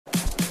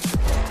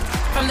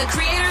From the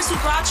creators who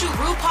brought you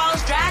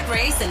RuPaul's Drag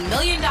Race and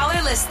Million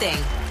Dollar Listing,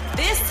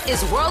 this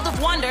is World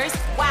of Wonders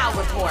Wow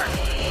Report.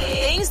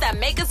 Things that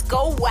make us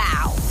go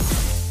wow.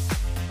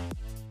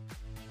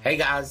 Hey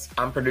guys,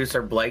 I'm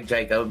producer Blake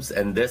Jacobs,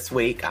 and this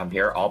week I'm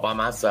here all by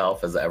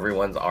myself as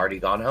everyone's already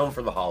gone home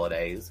for the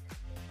holidays.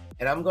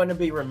 And I'm going to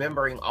be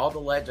remembering all the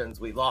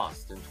legends we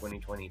lost in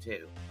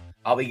 2022.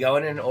 I'll be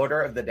going in order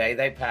of the day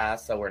they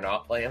passed, so we're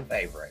not playing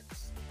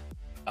favorites.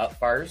 Up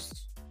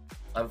first,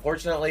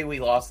 unfortunately, we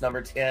lost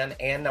number 10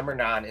 and number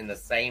 9 in the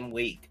same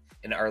week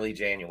in early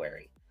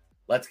January.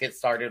 Let's get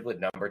started with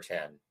number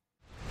 10.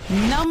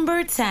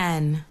 Number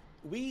 10.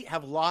 We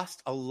have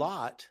lost a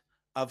lot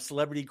of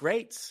celebrity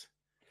greats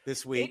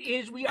this week. It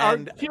is. We are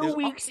 2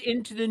 weeks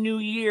into the new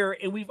year,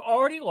 and we've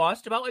already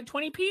lost about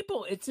 20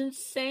 people. It's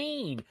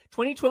insane.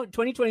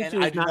 2022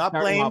 and I do not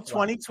blame well.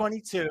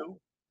 2022.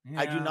 Yeah.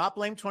 I do not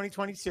blame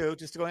 2022,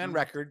 just to go on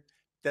record,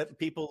 that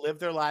people live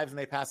their lives and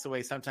they pass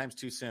away sometimes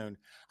too soon.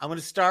 I'm going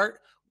to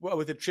start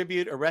with a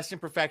tribute, a rest in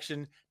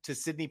perfection, to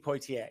Sidney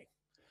Poitier,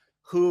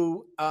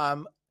 who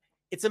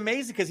it's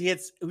amazing because he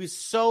was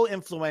so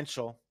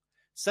influential,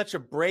 such a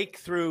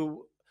breakthrough,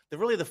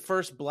 really the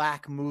first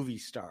Black movie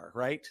star,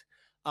 right?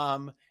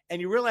 And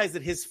you realize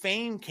that his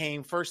fame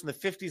came first in the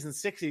 50s and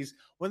 60s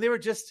when they were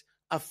just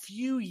a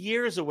few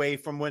years away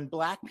from when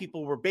Black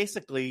people were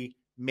basically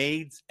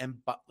maids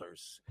and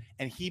butlers.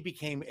 And he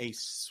became a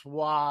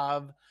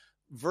suave,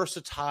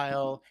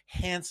 versatile,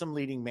 handsome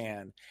leading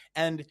man.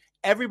 And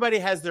everybody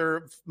has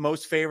their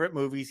most favorite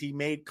movies. He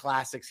made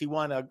classics. He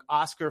won an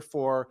Oscar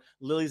for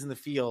Lilies in the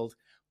Field.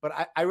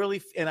 But I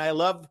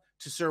love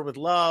To Sir with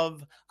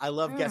Love. I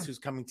love Guess Who's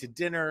Coming to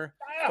Dinner.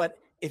 Yeah. But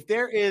if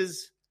there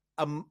is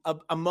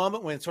a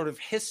moment when sort of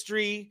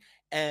history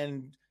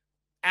and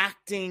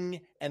acting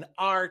and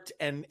art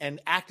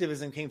and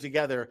activism came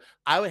together,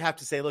 I would have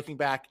to say, looking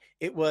back,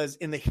 it was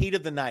In the Heat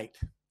of the Night,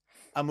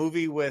 a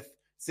movie with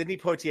Sidney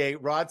Poitier,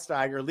 Rod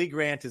Steiger, Lee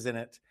Grant is in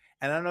it.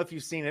 And I don't know if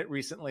you've seen it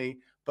recently,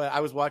 but I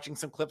was watching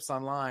some clips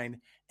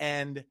online,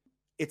 and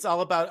it's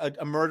all about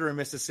a murder in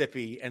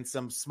Mississippi and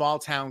some small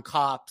town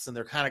cops, and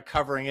they're kind of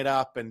covering it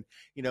up and,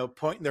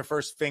 pointing their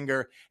first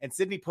finger. And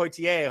Sidney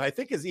Poitier, who I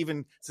think is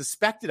even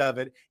suspected of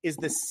it, is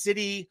the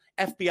city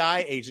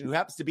FBI agent who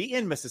happens to be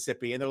in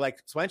Mississippi. And they're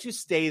like, so why don't you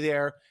stay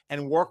there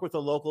and work with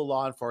the local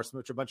law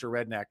enforcement, which are a bunch of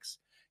rednecks,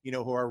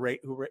 who are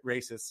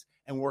racist,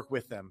 and work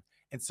with them.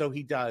 And so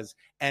he does.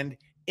 And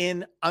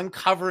in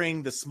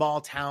uncovering the small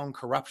town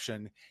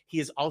corruption, he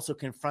is also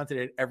confronted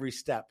at every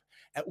step.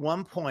 At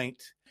one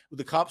point,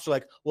 the cops are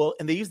like, well,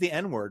 and they use the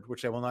N-word,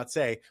 which I will not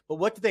say, but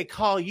what do they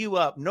call you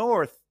up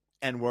north,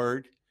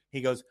 N-word?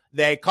 He goes,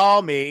 they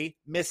call me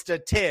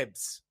Mr.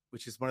 Tibbs,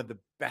 which is one of the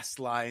best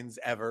lines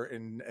ever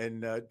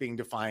in being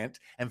defiant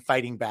and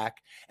fighting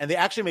back. And they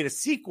actually made a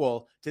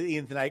sequel to The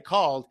End of the Night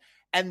called,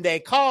 And They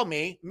Call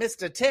Me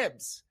Mr.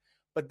 Tibbs.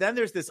 But then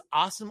there's this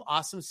awesome,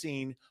 awesome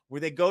scene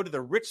where they go to the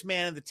rich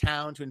man in the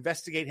town to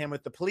investigate him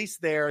with the police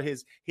there,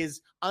 his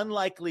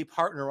unlikely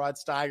partner, Rod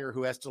Steiger,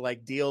 who has to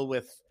deal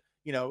with,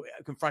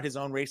 confront his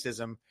own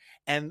racism.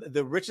 And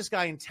the richest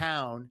guy in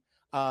town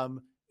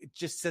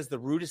just says the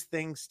rudest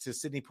things to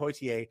Sidney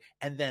Poitier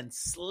and then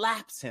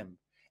slaps him.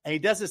 And he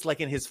does this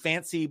in his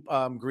fancy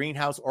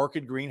greenhouse,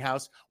 orchid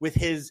greenhouse, with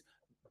his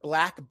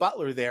Black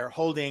butler there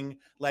holding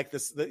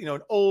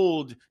an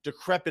old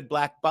decrepit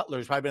Black butler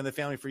who's probably been in the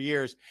family for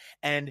years.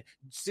 And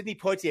Sidney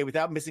Poitier,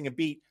 without missing a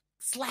beat,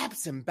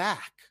 slaps him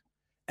back.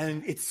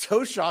 And it's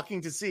so shocking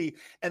to see.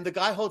 And the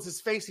guy holds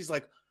his face. He's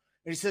like,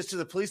 and he says to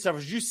the police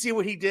officer, "Did you see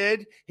what he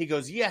did?" He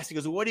goes, "Yes." He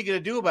goes, "What are you going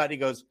to do about it?" He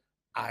goes,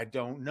 "I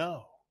don't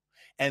know."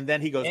 And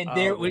then he goes, and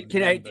there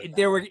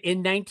were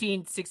in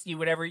 1960,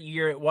 whatever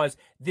year it was,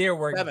 there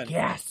were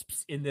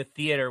gasps in the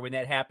theater when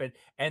that happened.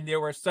 And there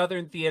were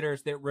Southern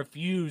theaters that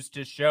refused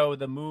to show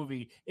the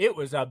movie. It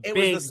was big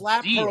deal. The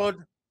slap parade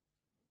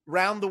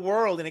around the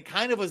world. And it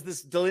kind of was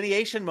this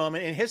delineation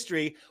moment in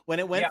history when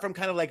it went from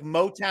kind of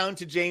Motown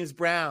to James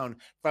Brown,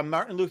 from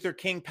Martin Luther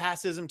King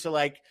pacifism to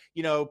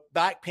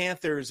Black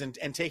Panthers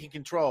and taking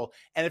control.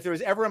 And if there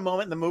was ever a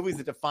moment in the movies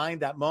that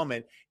defined that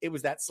moment, it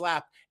was that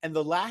slap. And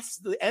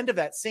the end of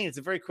that scene, it's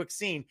a very quick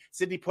scene.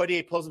 Sidney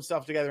Poitier pulls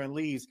himself together and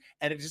leaves.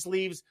 And it just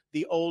leaves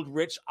the old,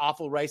 rich,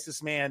 awful,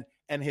 racist man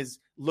and his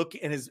look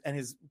and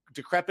his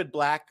decrepit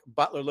Black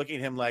butler looking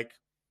at him like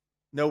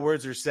no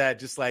words are said,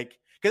 just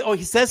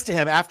he says to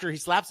him after he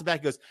slaps him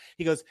back,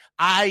 he goes,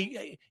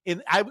 I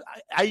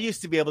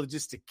used to be able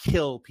to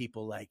kill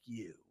people like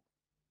you.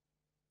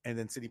 And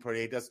then Sidney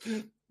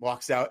Poitier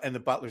walks out, and the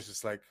butler's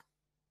just like,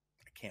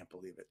 I can't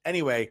believe it.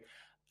 Anyway,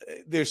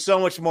 there's so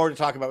much more to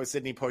talk about with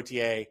Sidney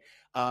Poitier.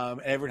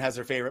 And everyone has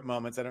their favorite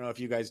moments. I don't know if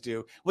you guys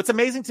do. What's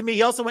amazing to me,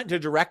 he also went into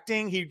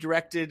directing. He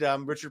directed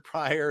Richard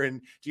Pryor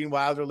and Gene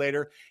Wilder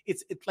later.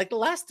 It's the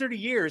last 30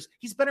 years,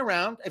 he's been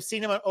around. I've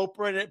seen him on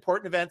Oprah and at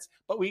important events,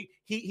 but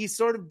he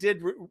sort of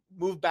did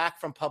move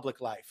back from public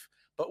life.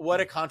 But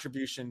what a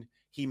contribution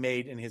he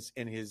made in his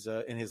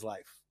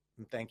life.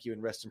 And thank you,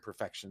 and rest in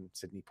perfection,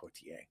 Sidney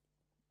Poitier.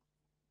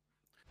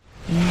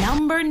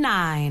 Number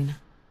 9.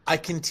 I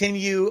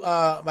continue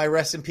my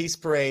rest in peace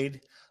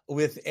parade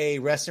with a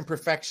rest in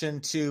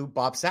perfection to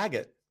Bob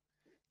Saget.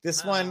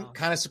 This one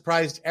kind of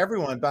surprised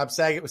everyone. Bob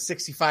Saget was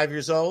 65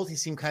 years old. He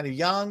seemed kind of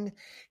young.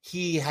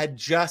 He had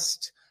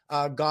just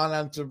gone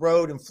on the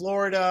road in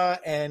Florida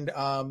and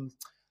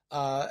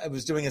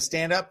was doing a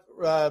stand-up,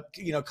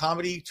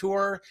 comedy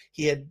tour.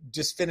 He had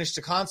just finished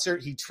a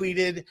concert. He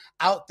tweeted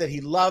out that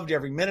he loved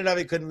every minute of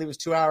it. Couldn't leave. It was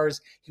 2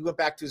 hours. He went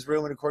back to his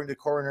room, and according to the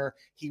coroner,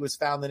 he was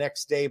found the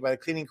next day by the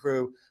cleaning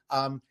crew.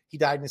 He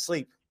died in his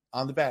sleep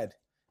on the bed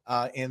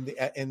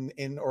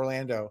in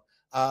Orlando.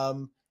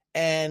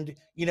 And,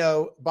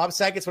 Bob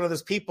Saget's one of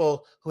those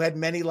people who had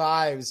many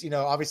lives.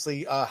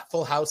 Obviously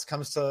Full House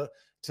comes to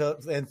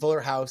and Fuller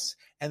House.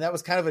 And that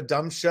was kind of a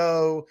dumb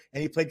show.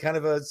 And he played kind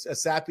of a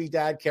sappy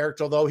dad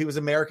character, although he was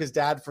America's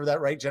dad for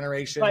that right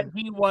generation. But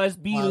he was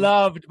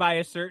beloved by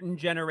a certain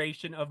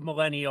generation of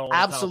millennials.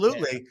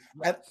 Absolutely.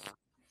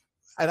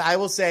 And I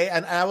will say,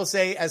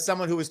 as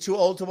someone who was too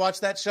old to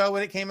watch that show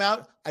when it came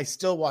out, I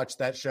still watched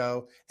that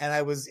show. And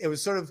it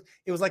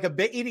was like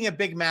eating a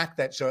Big Mac,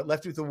 that show. It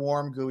left you with a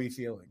warm, gooey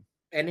feeling.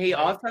 And he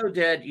also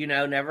did,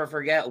 never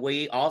forget,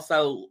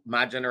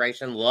 my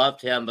generation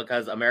loved him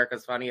because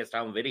America's Funniest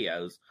Home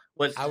Videos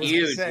was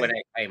huge when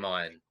it came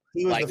on.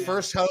 He was the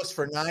first host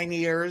for 9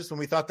 years when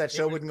we thought that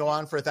show wouldn't go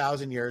on for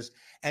 1,000 years.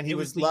 And he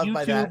was loved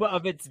by that. YouTube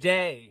of its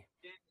day.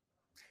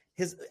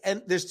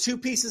 And there's two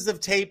pieces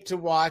of tape to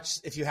watch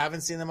if you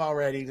haven't seen them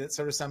already that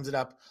sort of sums it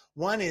up.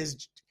 One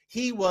is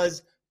he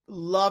was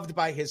loved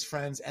by his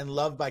friends and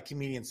loved by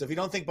comedians. So if you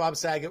don't think Bob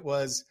Saget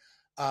was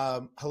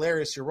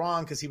hilarious, you're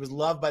wrong, because he was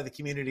loved by the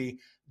community.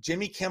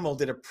 Jimmy Kimmel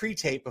did a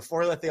pre-tape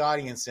before he let the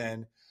audience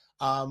in,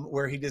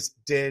 where he just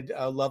did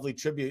a lovely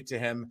tribute to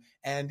him.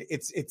 And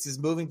it's as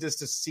moving just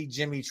to see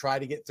Jimmy try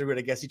to get through it.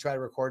 I guess he tried to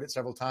record it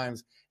several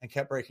times and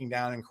kept breaking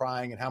down and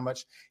crying, and how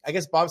much, I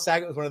guess Bob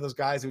Saget was one of those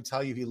guys who would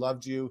tell you he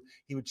loved you.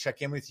 He would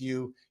check in with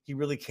you. He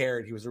really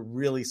cared. He was a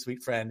really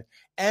sweet friend.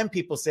 And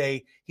people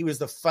say he was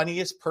the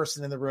funniest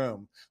person in the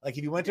room. Like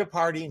if you went to a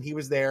party and he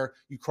was there,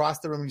 you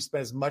crossed the room, you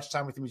spent as much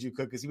time with him as you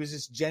could, because he was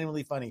just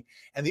genuinely funny.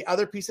 And the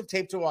other piece of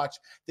tape to watch,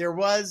 there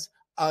was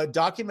a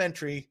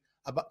documentary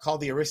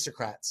called The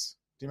Aristocrats.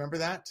 Do you remember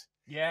that?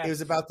 Yeah. It was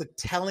about the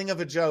telling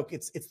of a joke.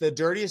 It's the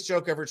dirtiest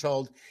joke ever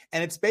told.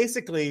 And it's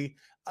basically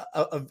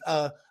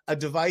a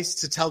device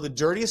to tell the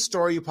dirtiest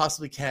story you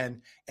possibly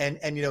can and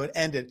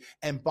end it.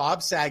 And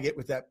Bob Saget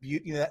with that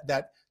beauty,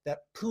 that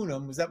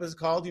punum, was that what it's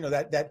called?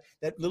 That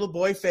little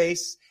boy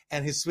face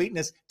and his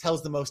sweetness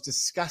tells the most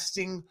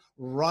disgusting,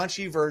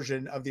 raunchy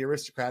version of The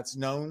Aristocrats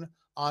known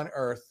on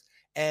earth.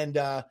 And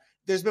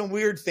there's been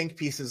weird think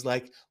pieces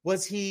like,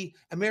 was he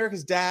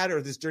America's dad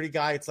or this dirty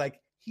guy? It's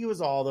like, he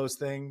was all those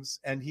things,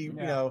 and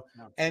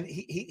and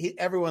he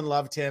everyone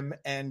loved him.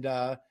 And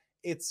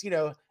it's,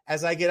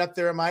 as I get up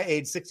there at my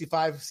age,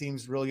 65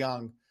 seems real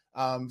young.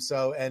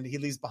 And he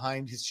leaves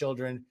behind his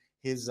children,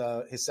 his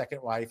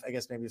second wife, I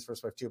guess maybe his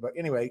first wife too. But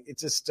anyway,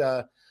 it's just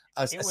a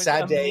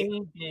sad day. It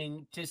was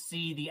amazing to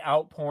see the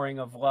outpouring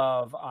of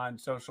love on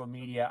social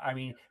media. I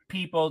mean,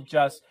 people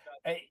just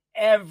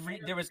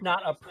there was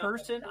not a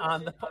person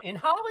in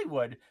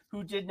Hollywood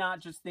who did not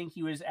just think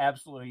he was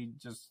absolutely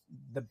just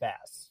the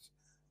best.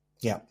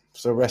 Yeah.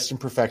 So rest in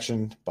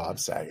perfection, Bob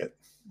Saget.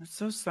 It's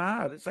so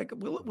sad. It's like,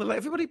 will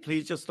everybody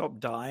please just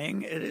stop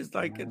dying? It is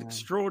like an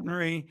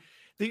extraordinary.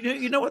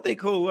 You know what they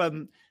call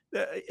in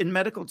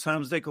medical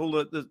terms? They call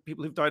the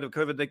people who've died of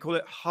COVID. They call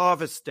it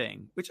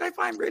harvesting, which I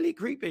find really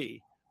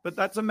creepy. But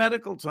that's a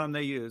medical term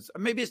they use.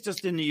 Maybe it's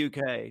just in the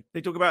UK.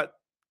 They talk about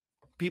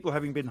people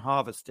having been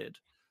harvested,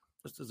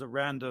 just as a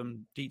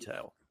random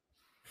detail.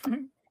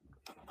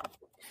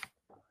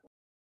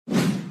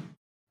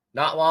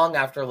 Not long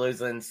after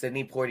losing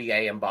Sidney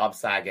Poitier and Bob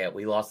Saget,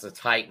 we lost a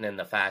titan in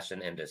the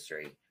fashion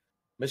industry.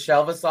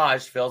 Michelle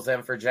Visage fills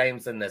in for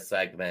James in this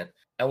segment,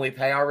 and we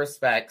pay our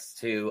respects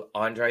to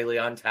Andre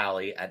Leon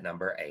Talley at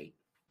number 8.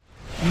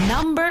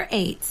 Number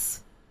 8.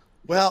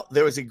 Well,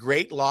 there was a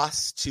great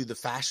loss to the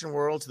fashion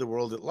world, to the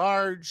world at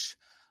large.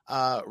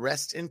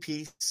 Rest in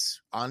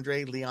peace,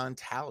 Andre Leon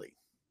Talley.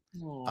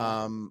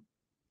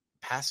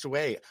 Passed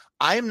away.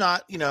 I'm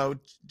not,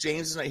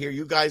 James is not here.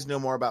 You guys know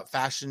more about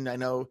fashion. I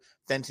know,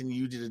 Fenton,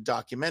 you did a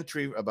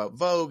documentary about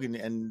Vogue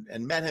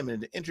and met him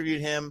and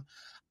interviewed him.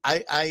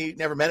 I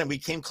never met him. We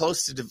came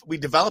close we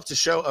developed a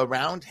show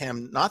around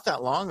him not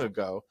that long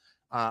ago.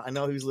 I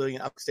know he was living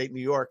in upstate New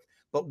York,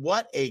 but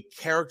what a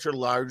character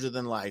larger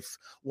than life.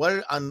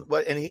 I'm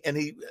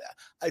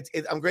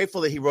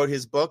grateful that he wrote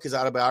his book, his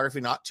autobiography,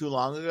 not too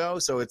long ago.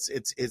 So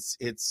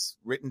it's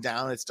written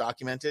down, it's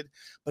documented,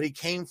 but he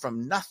came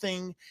from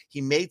nothing. He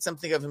made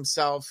something of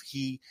himself.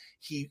 He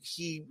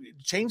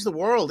changed the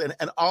world,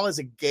 and all as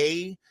a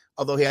gay,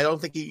 although I don't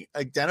think he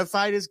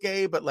identified as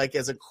gay, but like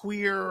as a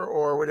queer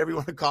or whatever you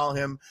want to call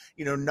him,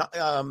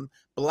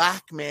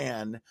 Black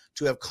man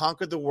to have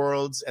conquered the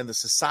worlds and the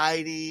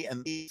society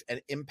and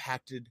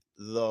impacted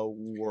the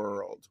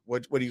world.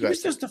 What do you guys think? He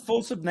was just a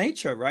force of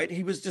nature, right?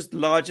 He was just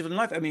larger than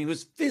life. I mean, he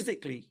was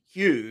physically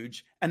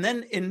huge. And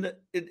then in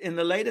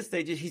the later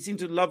stages, he seemed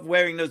to love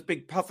wearing those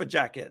big puffer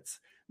jackets.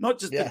 not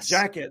just a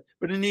jacket,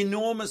 but an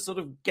enormous sort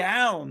of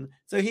gown.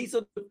 So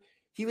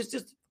he was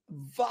just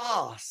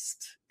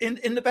vast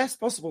in the best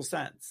possible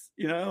sense,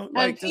 you know.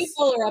 And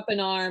people are up in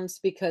arms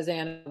because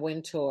Anna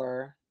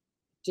Wintour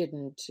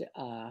didn't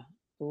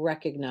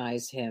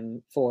recognize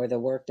him for the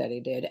work that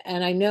he did.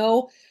 And I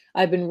know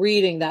I've been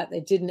reading that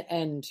it didn't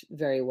end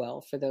very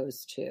well for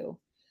those two.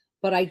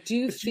 But I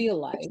do feel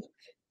like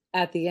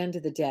at the end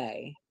of the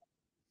day,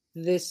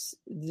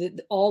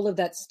 all of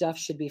that stuff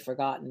should be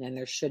forgotten, and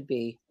there should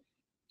be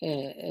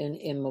an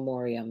in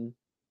memoriam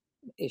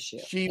issue.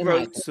 She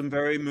wrote some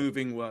very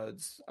moving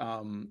words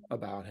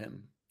about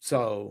him.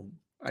 So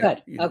good.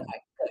 Okay, good.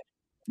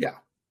 Yeah.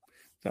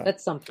 So.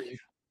 That's something.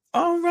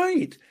 All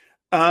right.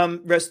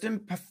 Rest in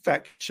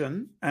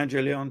perfection,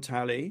 Andrea Leon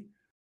Talley.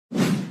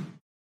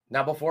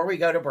 Now, before we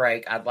go to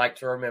break, I'd like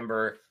to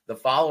remember the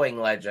following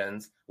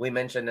legends we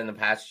mentioned in the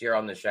past year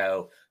on the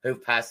show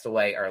who've passed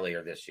away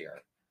earlier this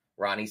year.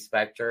 Ronnie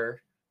Spector,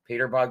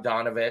 Peter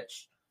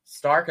Bogdanovich,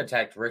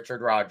 Starchitect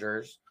Richard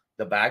Rogers,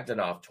 the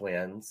Bogdanoff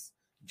twins,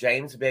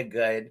 James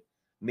Bidgood,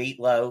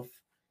 Meatloaf,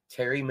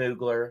 Terry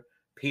Mugler,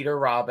 Peter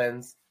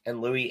Robbins, and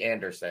Louis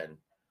Anderson.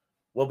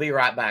 We'll be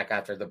right back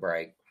after the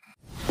break.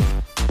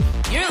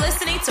 You're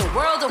listening to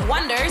World of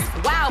Wonders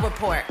Wow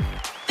Report.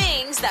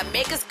 Things that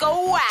make us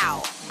go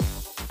wow.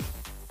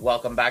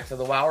 Welcome back to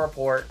the Wow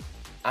Report.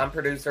 I'm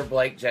producer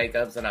Blake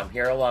Jacobs, and I'm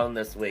here alone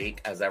this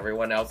week as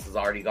everyone else has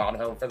already gone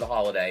home for the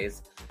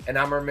holidays, and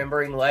I'm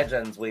remembering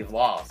legends we've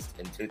lost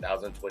in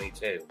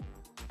 2022.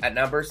 At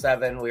number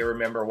 7, we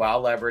remember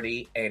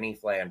Wow-lebrity Annie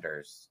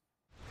Flanders.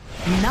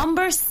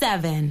 Number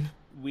 7.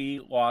 We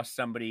lost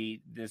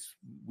somebody this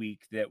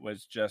week that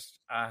was just...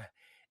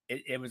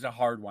 It was a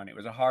hard one. It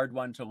was a hard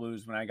one to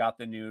lose. When I got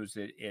the news,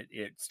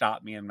 it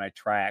stopped me in my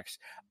tracks.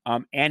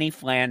 Annie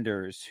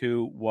Flanders,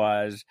 who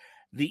was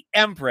the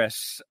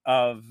Empress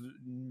of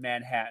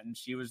Manhattan.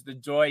 She was the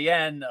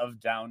doyenne of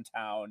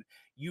downtown.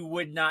 You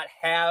would not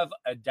have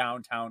a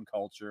downtown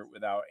culture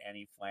without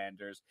Annie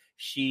Flanders.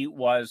 She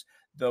was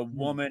the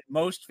woman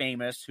most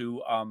famous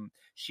who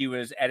she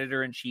was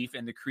editor-in-chief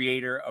and the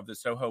creator of the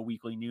Soho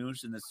Weekly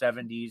News in the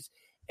 70s.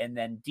 And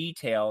then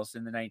Details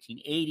in the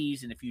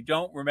 1980s. And if you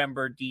don't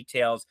remember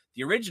Details,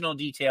 the original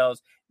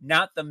Details,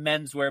 not the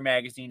menswear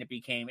magazine it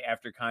became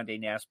after Condé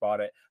Nast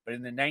bought it, but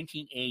in the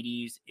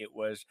 1980s, it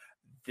was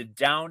the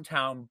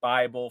downtown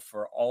Bible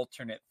for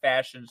alternate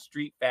fashion,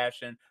 street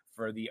fashion,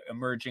 for the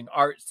emerging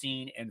art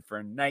scene, and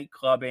for night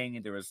clubbing.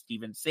 And there was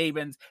Steven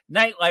Saban's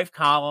nightlife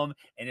column.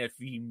 And if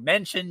he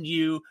mentioned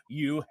you,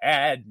 you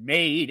had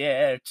made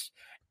it.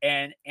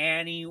 And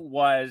Annie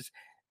was...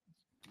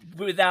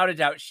 without a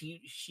doubt,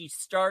 she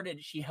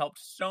helped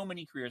so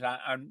many careers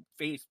on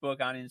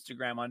Facebook, on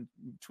Instagram, on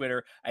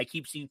Twitter. I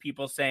keep seeing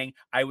people saying,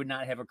 I would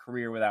not have a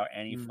career without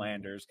Annie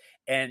Flanders.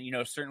 And, you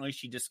know, certainly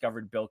she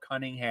discovered Bill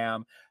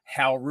Cunningham.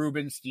 Hal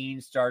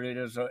Rubenstein started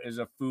as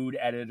a food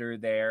editor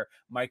there.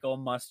 Michael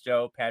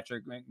Musto,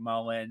 Patrick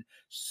McMullen,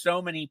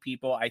 so many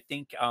people. I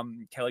think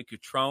Kelly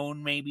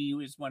Cutrone maybe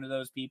was one of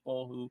those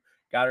people who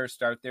got her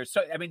start there.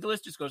 So, I mean, the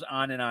list just goes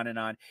on and on and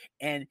on.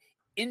 And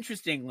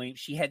interestingly,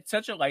 she had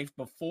such a life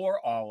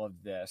before all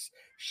of this.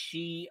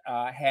 She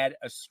had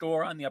a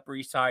store on the Upper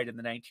East Side in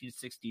the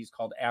 1960s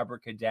called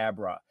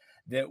Abracadabra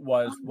that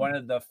was one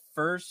of the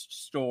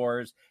first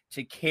stores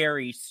to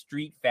carry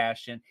street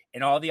fashion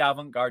and all the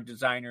avant-garde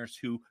designers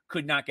who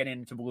could not get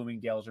into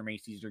Bloomingdale's or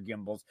Macy's or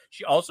Gimbel's.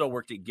 She also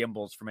worked at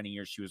Gimbel's for many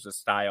years. She was a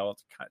style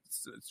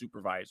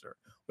supervisor,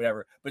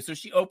 whatever. But so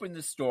she opened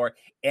the store,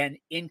 and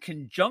in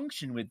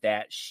conjunction with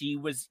that, she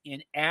was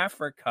in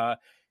Africa.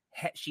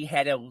 She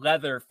had a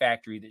leather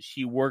factory that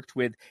she worked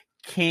with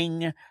the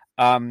king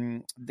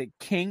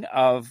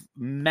of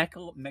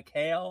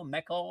Mekele,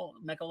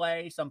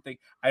 something,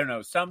 I don't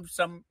know,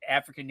 some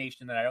African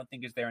nation that I don't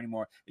think is there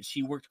anymore. That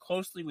she worked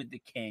closely with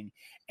the king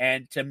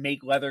and to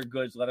make leather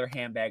goods, leather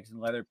handbags, and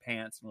leather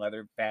pants and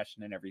leather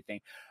fashion and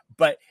everything.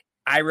 But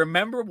I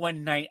remember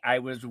one night I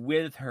was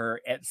with her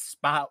at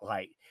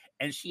Spotlight.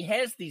 And she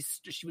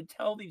would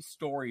tell these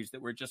stories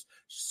that were just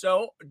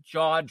so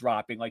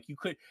jaw-dropping, like you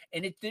could,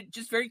 and it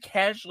just very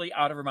casually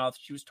out of her mouth.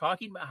 She was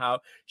talking about how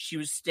she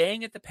was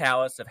staying at the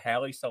palace of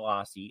Haile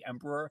Selassie,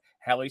 Emperor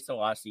Haile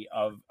Selassie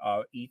of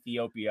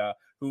Ethiopia,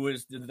 who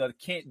was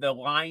the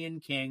Lion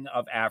King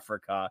of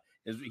Africa.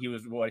 He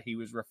was what he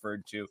was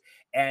referred to.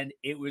 And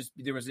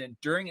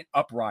during an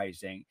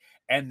uprising,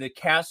 and the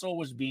castle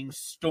was being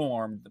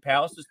stormed, the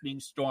palace was being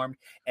stormed,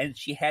 and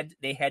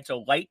they had to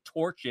light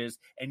torches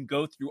and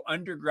go through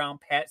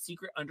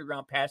secret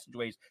underground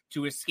passageways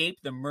to escape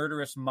the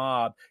murderous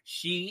mob.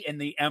 She and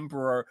the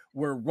emperor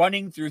were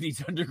running through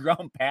these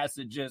underground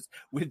passages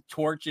with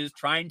torches,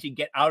 trying to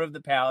get out of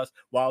the palace,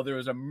 while there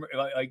was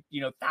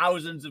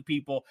thousands of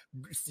people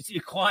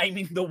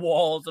climbing the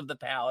walls of the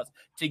palace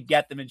to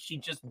get them. And she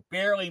just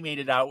barely made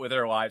it out with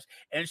her lives.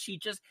 And she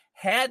just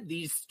had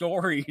these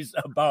stories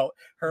about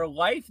her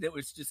life that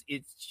was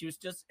she was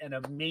just an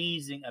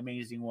amazing,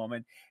 amazing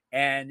woman.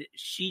 And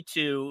she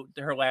too,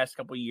 her last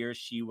couple of years,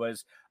 she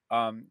was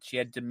she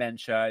had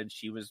dementia, and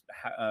she was,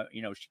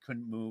 she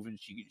couldn't move, and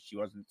she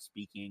wasn't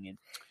speaking, and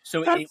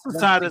so that's the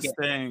saddest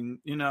thing.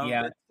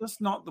 Yeah, that's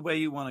just not the way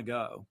you want to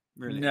go.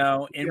 Really.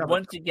 No, and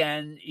once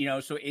again,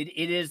 so it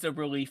is a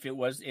relief. It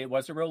was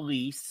a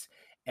release,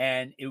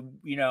 and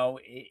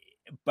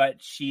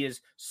but she is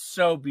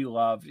so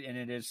beloved, and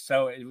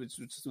it was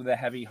just with a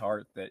heavy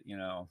heart that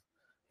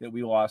that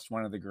we lost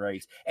one of the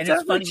greats. And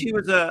it's funny, she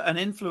was an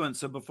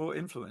influencer before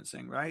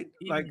influencing, right?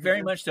 Like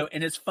very much so.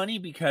 And it's funny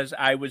because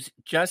I was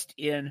just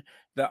in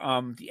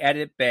the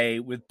Edit Bay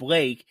with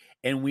Blake,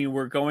 and we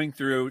were going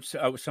through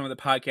some of the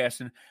podcasts,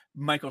 and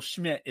Michael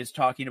Schmidt is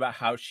talking about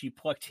how she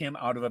plucked him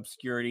out of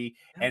obscurity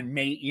and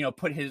made,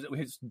 put his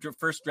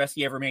first dress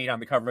he ever made on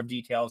the cover of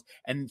Details,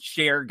 and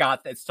Cher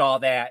saw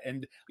that.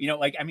 And,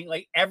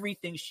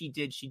 everything she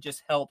did, she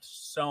just helped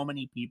so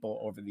many people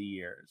over the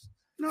years.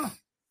 No.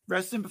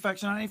 Rest in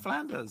perfection, Annie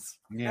Flanders.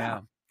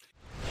 Yeah.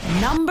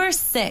 Number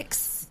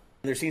 6.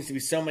 There seems to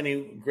be so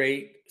many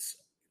great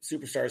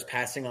superstars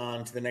passing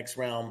on to the next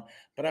realm,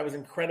 but I was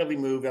incredibly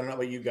moved, I don't know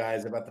about you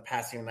guys, about the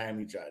passing of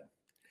Naomi Judd.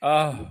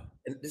 Oh.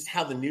 And this is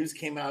how the news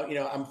came out.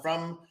 I'm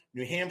from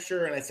New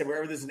Hampshire, and I said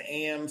wherever there's an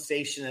AM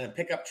station and a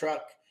pickup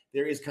truck,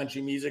 there is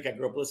country music. I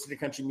grew up listening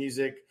to country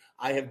music.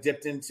 I have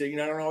dipped into, I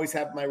don't always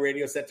have my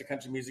radio set to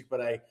country music,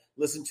 but I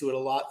listened to it a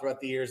lot throughout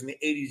the years. In the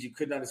 80s, you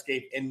could not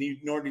escape, and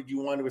nor did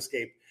you want to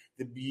escape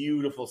the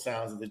beautiful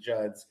sounds of the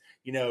Judds.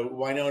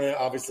 Wynonna,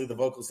 obviously the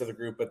vocalist of the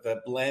group, but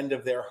the blend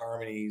of their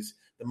harmonies,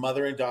 the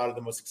mother and daughter,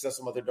 the most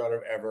successful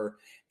mother-daughter ever.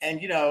 And,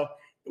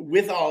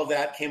 with all of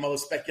that came all the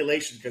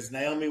speculation, because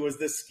Naomi was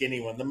the skinny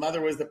one. The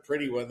mother was the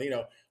pretty one,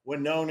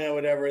 Wynonna,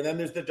 whatever. And then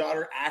there's the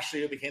daughter,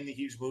 Ashley, who became the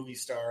huge movie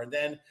star. And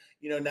then,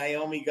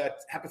 Naomi got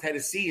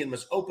hepatitis C and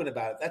was open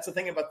about it. That's the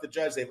thing about the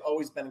Judds. They've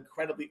always been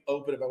incredibly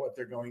open about what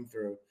they're going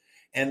through.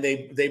 And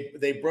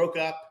they broke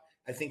up.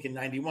 I think in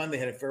 91, they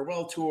had a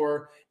farewell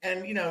tour,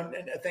 and,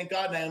 thank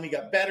God Naomi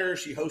got better.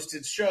 She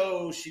hosted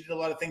shows. She did a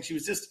lot of things. She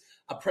was just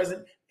a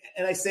present.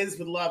 And I say this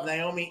with love.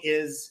 Naomi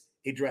is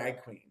a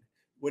drag queen.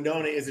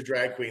 Wynonna is a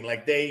drag queen.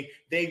 Like they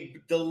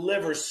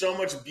deliver so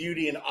much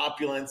beauty and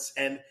opulence.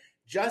 And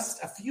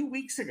just a few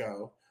weeks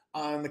ago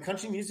on the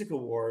Country Music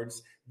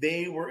Awards,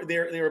 they were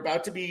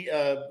about to be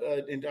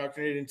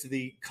indoctrinated into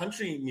the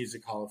Country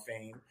Music Hall of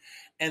Fame.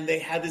 And they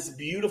had this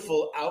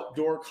beautiful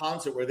outdoor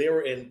concert where they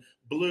were in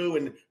blue,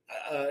 and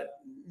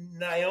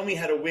Naomi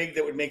had a wig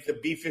that would make the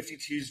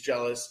B-52s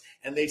jealous,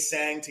 and they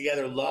sang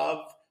together,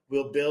 Love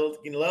Can Build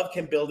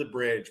a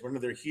Bridge. One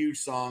of their huge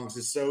songs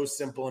is so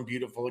simple and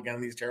beautiful, again,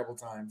 in these terrible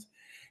times.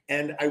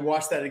 And I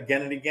watched that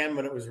again and again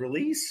when it was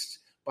released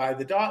by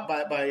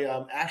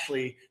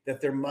Ashley,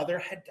 that their mother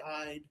had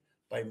died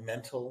by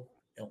mental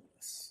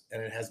illness,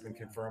 and it has been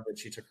confirmed that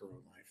she took her own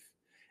life.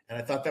 And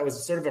I thought that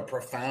was sort of a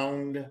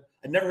profound,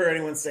 I'd never heard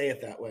anyone say it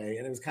that way,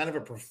 and it was kind of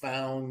a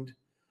profound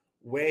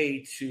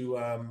way to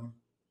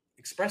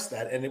express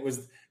that. And it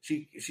was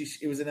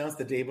it was announced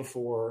the day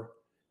before,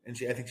 and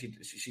she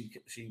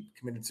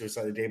committed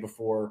suicide the day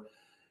before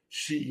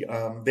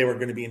they were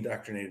going to be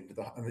indoctrinated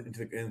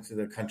into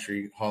the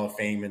Country Hall of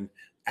Fame. And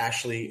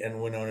Ashley and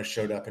Wynonna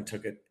showed up and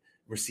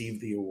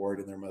received the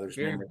award in their mother's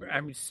memory. I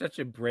mean, such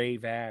a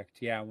brave act.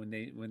 Yeah,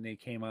 when they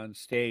came on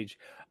stage,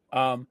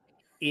 you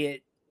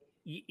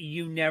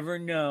never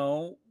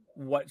know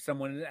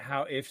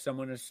if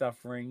someone is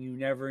suffering. You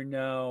never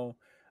know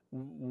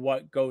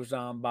what goes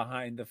on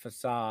behind the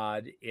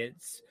facade.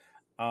 It's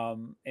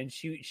and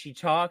she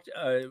talked,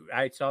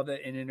 I saw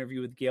that in an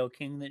interview with Gayle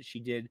King that she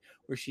did,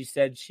 where she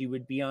said she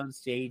would be on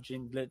stage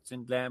in glitz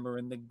and glamour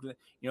and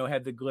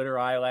had the glitter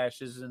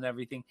eyelashes and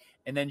everything,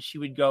 and then she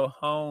would go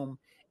home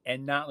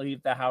and not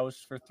leave the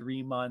house for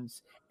 3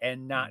 months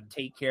and not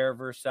take care of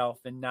herself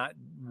and not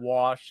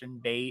wash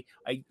and bathe.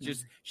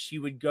 She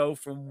would go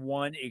from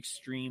one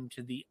extreme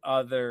to the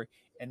other,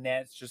 and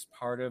that's just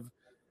part of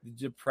the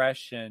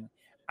depression.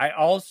 I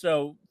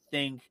also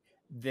think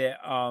that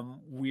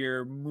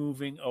we're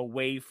moving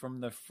away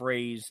from the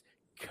phrase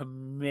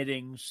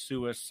committing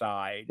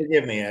suicide.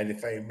 Forgive me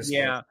if I misspoke.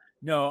 Yeah,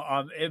 no,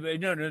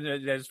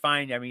 that's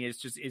fine. I mean,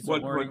 it's a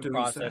learning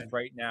process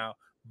right now.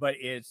 But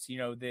it's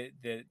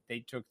that they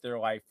took their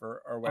life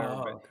or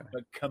whatever.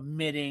 But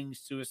committing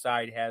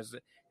suicide has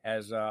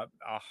a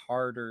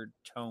harder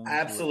tone.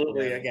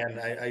 Absolutely. Again,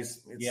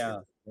 as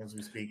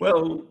we speak.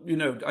 Well,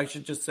 I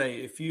should just say,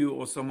 if you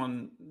or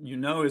someone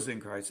is in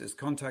crisis,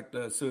 contact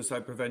the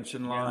suicide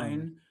prevention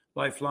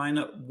lifeline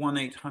at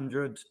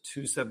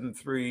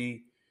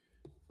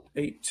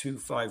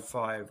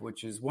 1-800-273-8255,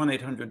 which is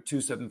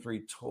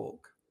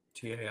 1-800-273-TALK.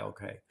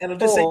 TALK. And I'll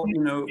just say,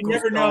 you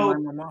never know.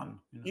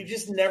 You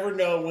just never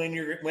know when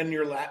your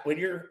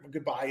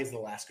goodbye is the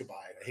last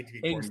goodbye. I hate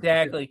to be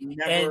exactly. You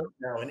never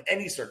know in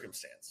any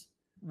circumstance.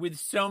 With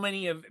so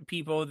many of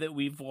people that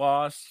we've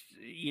lost,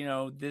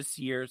 this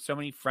year, so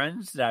many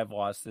friends that I've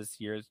lost this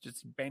year, it's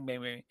just bang,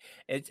 bang, bang.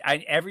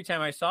 Every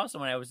time I saw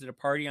someone, I was at a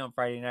party on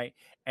Friday night,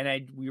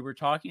 and we were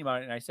talking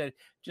about it, and I said,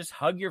 just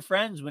hug your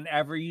friends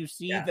whenever you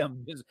see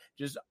them.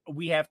 Just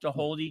we have to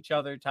hold each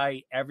other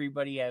tight.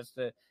 Everybody has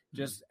to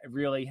just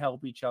really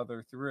help each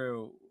other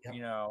through,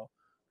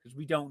 because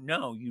we don't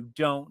know. You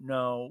don't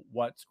know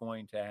what's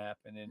going to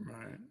happen and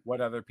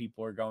what other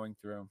people are going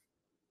through.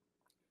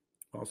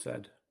 Well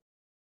said.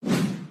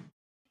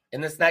 In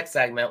this next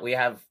segment, we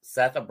have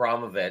Seth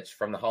Abramovich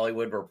from The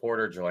Hollywood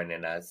Reporter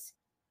joining us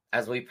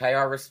as we pay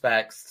our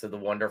respects to the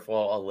wonderful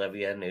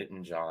Olivia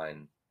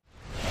Newton-John.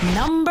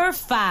 Number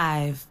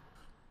 5.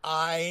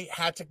 I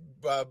had to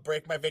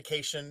break my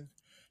vacation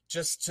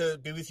just to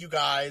be with you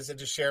guys and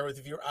to share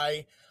with you.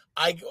 I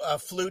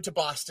flew to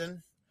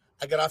Boston.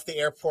 I got off the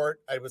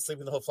airport. I was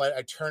sleeping the whole flight.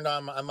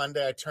 On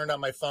Monday, I turned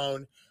on my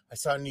phone. I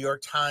saw a New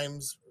York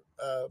Times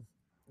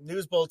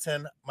news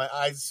bulletin. My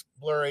eyes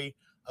blurry.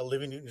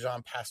 Olivia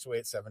Newton-John passed away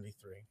at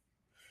 73.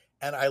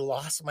 And I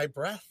lost my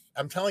breath.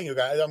 I'm telling you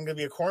guys, I'm going to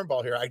be a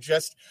cornball here. I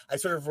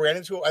sort of ran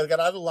into it. I got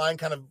out of the line,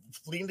 kind of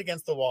leaned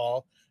against the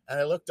wall. And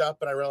I looked up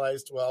and I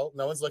realized, well,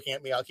 no one's looking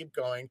at me. I'll keep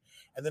going.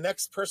 And the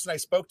next person I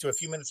spoke to a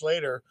few minutes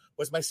later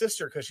was my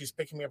sister, because she's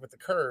picking me up at the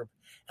curb.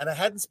 And I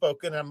hadn't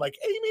spoken. And I'm like,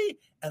 Amy.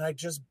 And I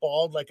just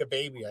bawled like a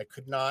baby. I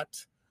could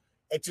not.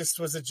 It just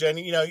was a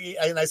genuine,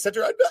 and I said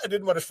to her, I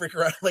didn't want to freak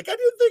her out. Like, I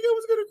didn't think I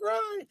was going to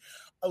cry.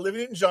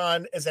 Olivia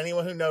Newton-John, as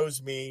anyone who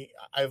knows me,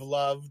 I've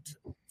loved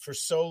for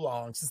so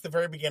long, since the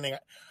very beginning.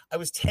 I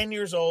was 10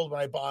 years old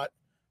when I bought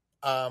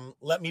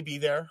Let Me Be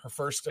There, her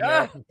first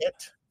American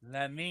hit.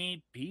 Let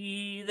me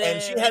be there.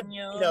 And she had,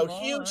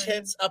 huge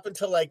hits up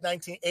until like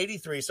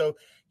 1983. So,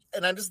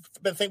 and I've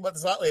just been thinking about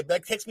this a lot lately.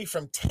 That takes me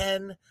from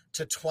 10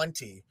 to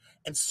 20.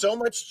 And so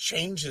much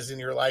changes in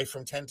your life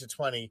from 10 to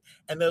 20.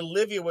 And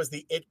Olivia was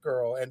the it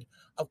girl. And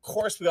of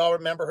course, we all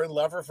remember her and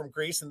love her from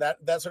Grease. And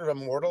that sort of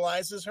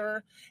immortalizes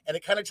her. And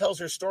it kind of tells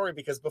her story,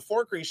 because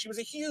before Grease, she was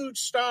a huge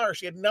star.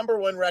 She had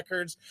 #1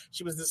 records.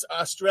 She was this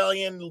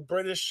Australian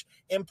British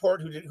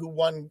import who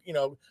won,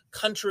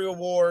 country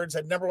awards,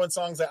 had #1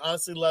 songs, I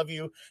Honestly Love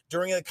You,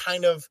 during a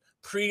kind of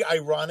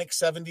pre-ironic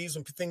 70s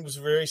when things was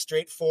very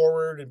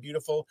straightforward and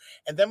beautiful.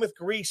 And then with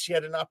Grease, she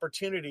had an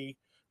opportunity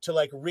to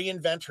like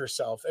reinvent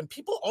herself. And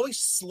people always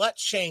slut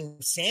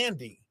shame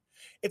Sandy.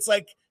 It's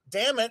like,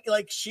 damn it,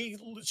 like she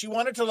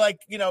wanted to like,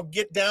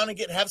 get down and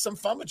have some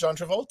fun with John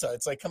Travolta.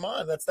 It's like, come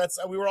on, that's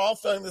we were all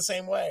feeling the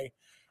same way.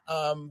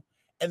 And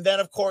then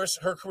of course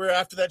her career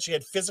after that, she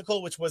had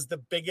Physical, which was the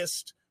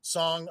biggest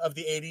song of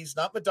the 80s,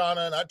 not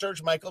Madonna, not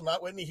George Michael,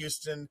 not Whitney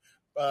Houston,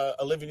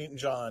 Olivia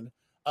Newton-John.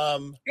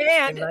 And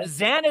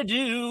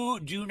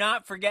Xanadu, do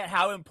not forget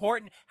how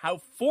important, how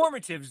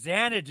formative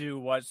Xanadu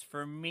was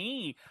for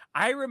me.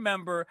 I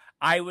remember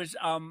I was,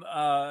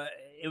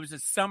 it was a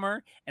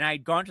summer and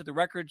I'd gone to the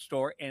record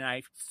store and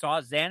I saw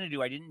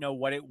Xanadu. I didn't know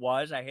what it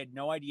was. I had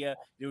no idea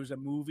there was a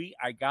movie.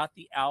 I got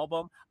the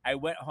album. I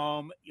went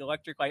home,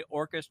 Electric Light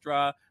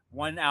Orchestra,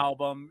 one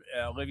album,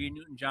 Olivia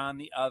Newton-John,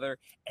 the other,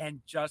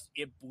 and just,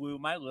 it blew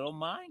my little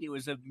mind. It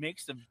was a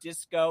mix of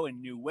disco and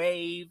new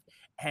wave.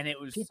 And it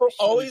was, people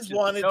always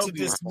wanted to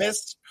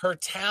dismiss her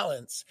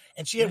talents.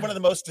 And she had one of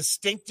the most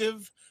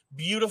distinctive,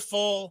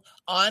 beautiful,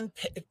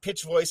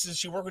 on-pitch voices.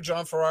 She worked with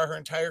John Farrar her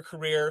entire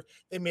career.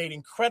 They made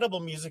incredible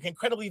music,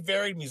 incredibly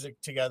varied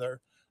music together.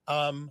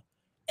 And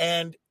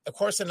of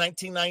course, in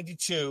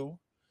 1992,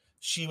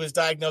 she was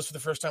diagnosed for the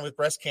first time with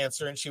breast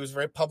cancer, and she was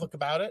very public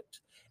about it.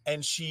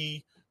 And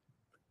she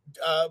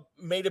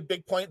made a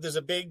big point. There's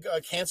a big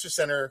cancer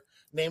center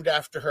named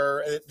after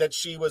her that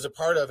she was a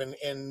part of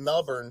in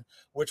Melbourne,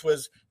 which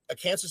was a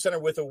cancer center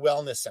with a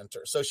wellness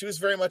center. So she was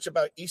very much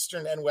about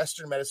Eastern and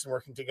Western medicine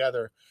working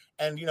together.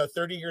 And,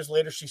 30 years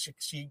later, she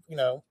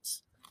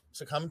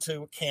succumbed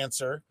to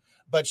cancer,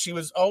 but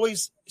she's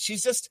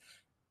just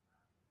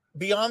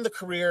beyond the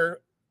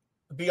career,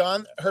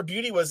 beyond her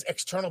beauty was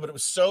external, but it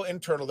was so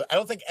internal. I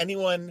don't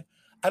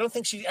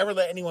think she ever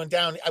let anyone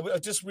down. I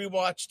just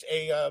rewatched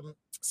a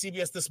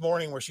CBS This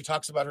Morning where she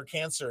talks about her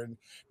cancer and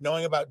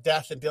knowing about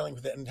death and dealing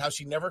with it and how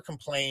she never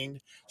complained.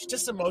 She's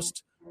just the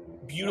most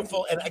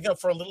beautiful. And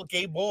for a little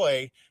gay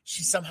boy,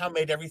 she somehow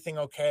made everything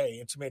okay.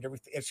 And she made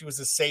everything. And she was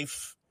a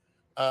safe.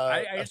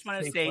 I just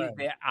want to say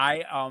that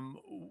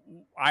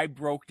I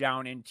broke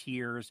down in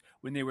tears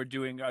when they were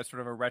doing a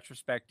sort of a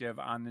retrospective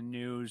on the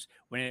news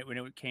when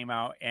it came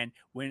out, and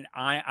when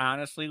I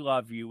Honestly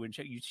Love You, when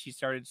she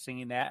started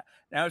singing that,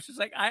 and I was just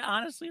like, I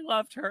honestly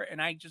loved her,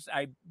 and I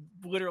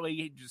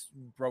literally just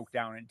broke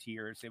down in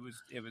tears. It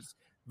was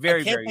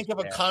very, I can't think of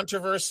a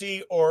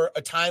controversy or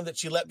a time that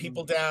she let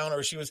people down,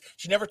 or she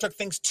never took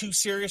things too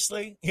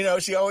seriously.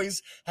 She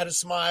always had a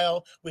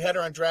smile. We had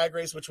her on Drag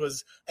Race,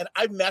 and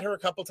I've met her a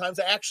couple times.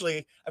 I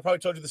probably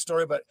told you the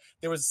story, but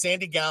there was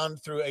Sandy Gown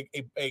through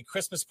a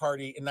Christmas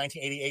party in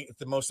 1988,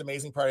 the most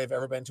amazing party I've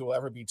ever been to, will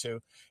ever be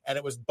to. And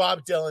it was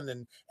Bob Dylan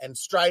and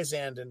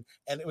Streisand.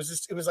 And it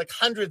was like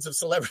hundreds of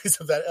celebrities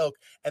of that ilk.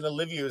 And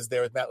Olivia was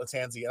there with Matt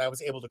Lattanzi, and I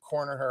was able to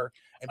corner her.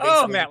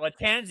 And Matt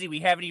Lattanzi, we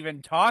haven't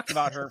even talked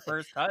about her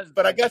first husband.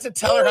 But I got to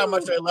tell her how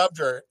much I loved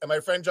her. And my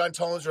friend John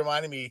Tolan's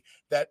reminded me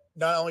that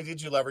not only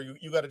did you love her,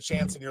 you got a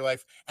chance in your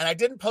life. And I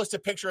didn't post a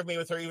picture of me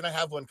with her, even I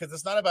have one, because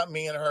it's not about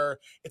me and her.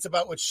 It's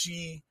about what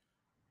she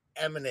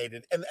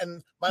emanated.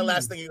 And my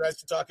last thing you guys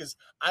to talk is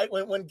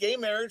when gay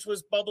marriage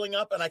was bubbling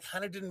up, and I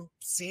kind of didn't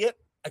see it.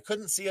 I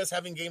couldn't see us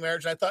having gay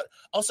marriage. And I thought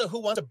also,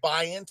 who wants to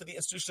buy into the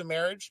institution of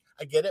marriage?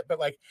 I get it. But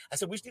like I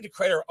said, we just need to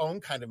create our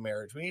own kind of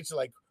marriage. We need to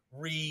like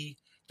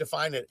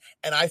redefine it.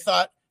 And I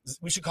thought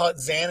we should call it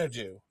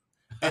Xanadu.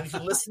 And if you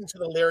listen to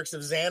the lyrics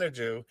of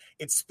Xanadu,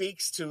 it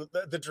speaks to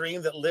the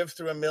dream that lived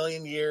through a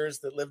million years,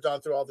 that lived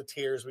on through all the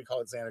tears. We call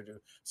it Xanadu.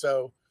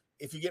 So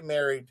if you get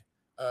married,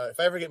 if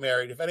I ever get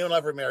married, if anyone will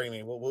ever marry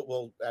me,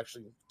 we'll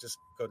actually just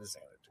go to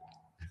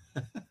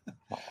Xanadu.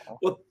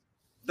 Well,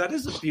 that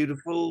is a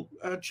beautiful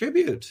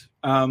tribute.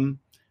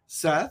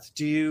 Seth,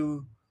 do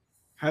you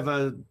have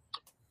a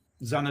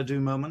Xanadu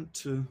moment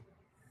to?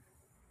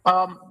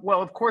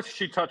 Well, of course,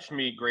 she touched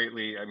me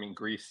greatly. I mean,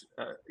 Grease,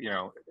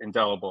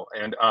 indelible.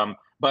 And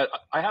but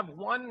I have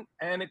one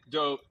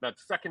anecdote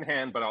that's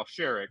secondhand, but I'll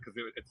share it because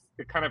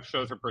it kind of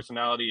shows her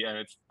personality. And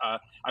it's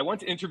I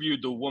once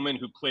interviewed the woman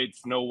who played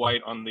Snow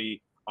White on the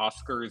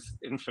Oscars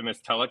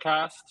infamous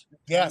telecast.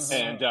 Yes.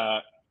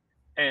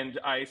 And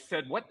I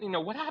said,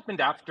 what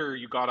happened after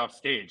you got off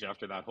stage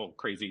after that whole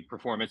crazy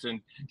performance? And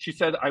she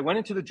said, I went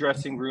into the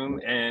dressing room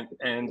and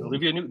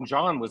Olivia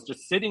Newton-John was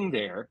just sitting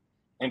there.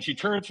 And she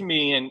turned to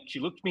me and she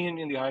looked me in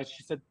the eyes.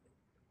 She said,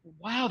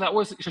 wow,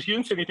 she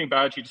didn't say anything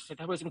bad. She just said,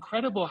 that was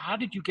incredible. How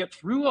did you get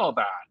through all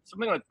that?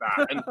 Something like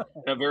that. And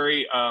in a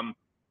very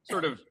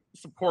sort of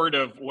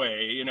supportive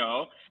way,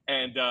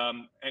 and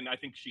I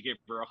think she gave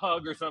her a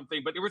hug or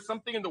something, but there was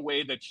something in the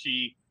way that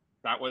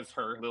that was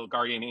her little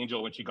guardian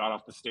angel when she got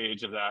off the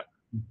stage of that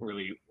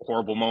really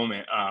horrible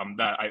moment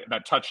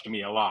that touched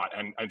me a lot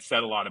and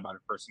said a lot about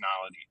her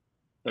personality.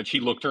 That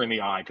she looked her in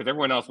the eye because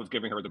everyone else was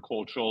giving her the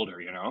cold shoulder,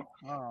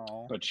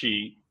 Oh. But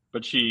she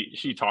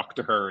talked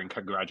to her and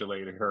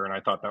congratulated her, and I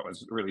thought that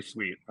was really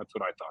sweet. That's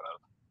what I thought of.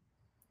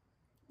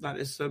 That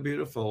is so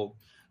beautiful.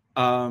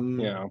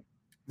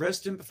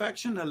 Rest in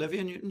perfection,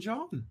 Olivia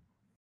Newton-John.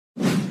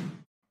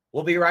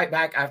 We'll be right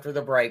back after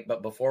the break,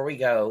 but before we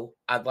go,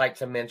 I'd like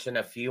to mention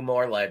a few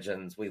more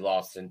legends we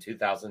lost in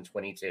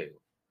 2022.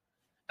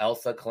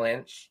 Elsa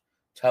Clinch,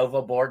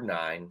 Tova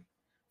Borgnine,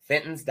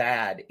 Fenton's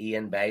dad,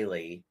 Ian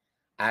Bailey,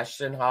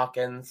 Ashton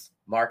Hawkins,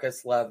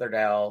 Marcus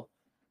Leatherdale,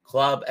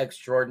 Club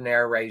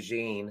Extraordinaire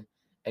Regine,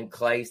 and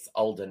Claes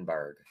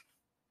Oldenburg.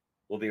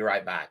 We'll be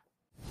right back.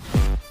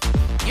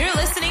 You're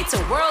listening to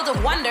World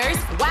of Wonders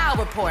Wow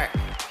Report.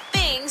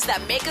 Things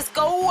that make us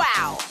go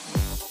wow.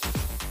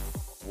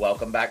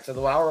 Welcome back to the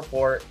Wow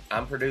Report.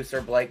 I'm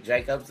producer Blake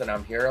Jacobs, and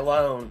I'm here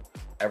alone.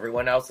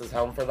 Everyone else is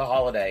home for the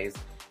holidays,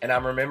 and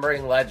I'm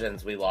remembering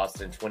legends we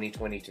lost in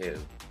 2022.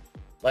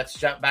 Let's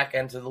jump back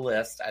into the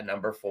list at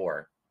number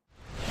 4.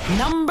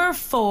 Number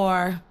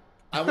 4.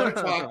 I want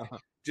to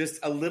talk just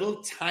a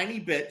little tiny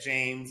bit,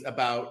 James,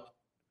 about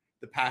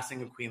the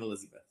passing of Queen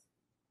Elizabeth.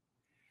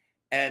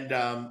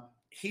 And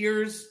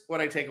here's what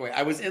I take away.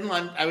 I was in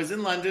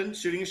London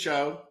shooting a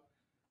show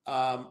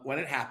when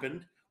it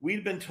happened.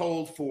 We'd been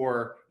told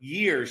for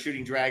years,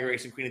 shooting Drag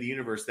Race and Queen of the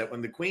Universe, that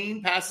when the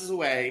Queen passes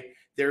away,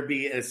 there'd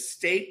be a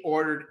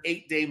state-ordered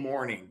 8-day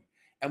mourning.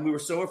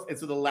 And so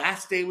the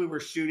last day we were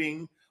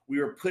shooting, we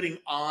were putting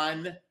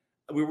on.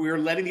 We were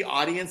letting the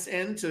audience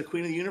in to the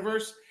Queen of the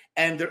Universe,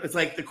 and it's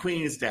like the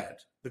Queen is dead.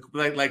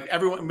 Like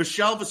everyone,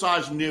 Michelle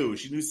Visage knew.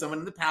 She knew someone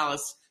in the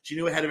palace. She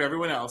knew ahead of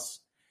everyone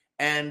else.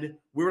 And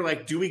we were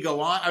like, do we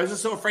go on? I was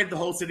just so afraid the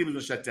whole city was going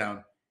to shut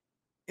down.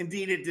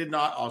 Indeed, it did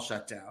not all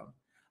shut down.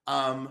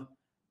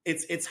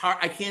 It's hard.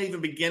 I can't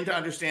even begin to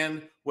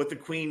understand what the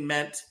Queen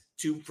meant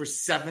for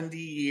 70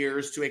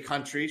 years to a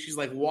country. She's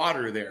like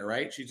water there,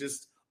 right? She's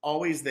just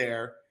always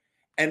there.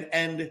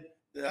 And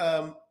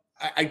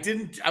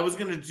I was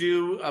going to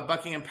do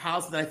Buckingham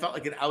Palace, and then I felt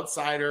like an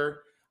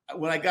outsider.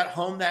 When I got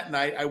home that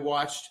night, I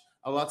watched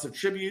lots of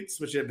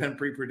tributes, which had been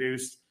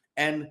pre-produced,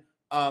 and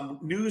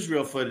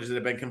newsreel footage that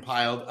had been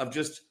compiled of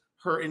just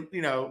her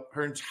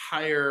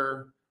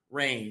entire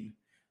reign.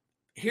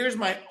 Here's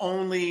my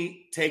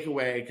only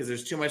takeaway, because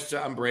there's too much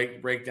to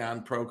break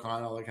down, pro,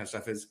 con, all that kind of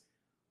stuff, is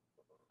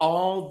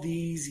all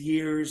these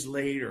years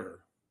later,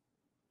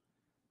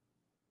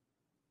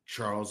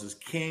 Charles is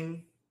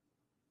king.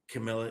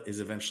 Camilla is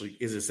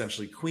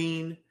essentially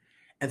queen.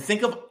 And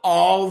think of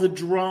all the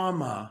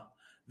drama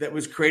that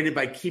was created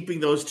by keeping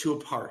those two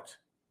apart.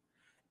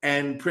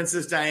 And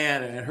Princess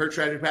Diana and her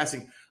tragic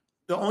passing.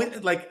 The only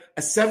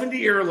a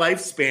 70-year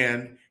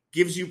lifespan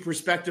gives you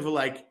perspective of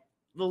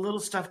the little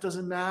stuff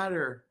doesn't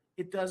matter.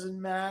 It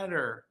doesn't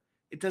matter.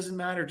 It doesn't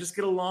matter. Just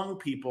get along,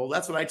 people.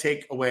 That's what I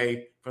take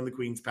away from the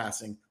Queen's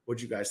passing. What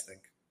do you guys think?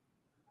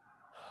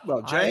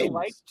 Well, James. I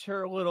liked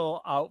her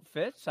little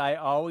outfits. I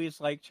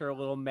always liked her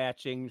little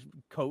matching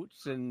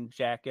coats and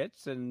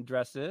jackets and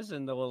dresses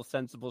and the little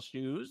sensible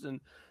shoes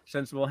and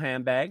sensible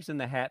handbags and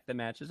the hat that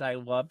matches. I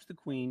loved the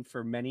Queen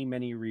for many,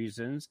 many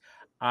reasons.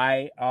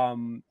 I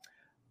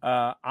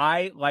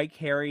like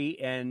Harry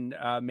and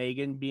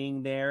Meghan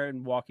being there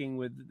and walking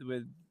with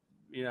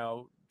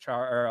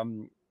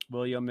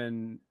William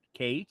and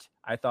Kate.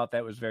 I thought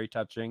that was very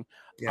touching.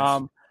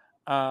 Yes.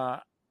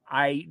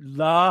 I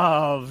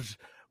loved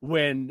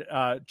when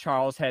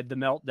Charles had the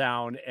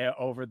meltdown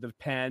over the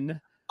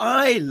pen.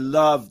 I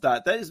love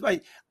that. That is my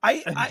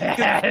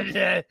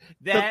that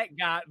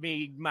got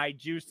me my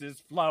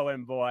juices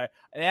flowing, boy.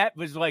 That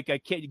was like a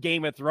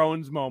Game of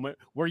Thrones moment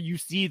where you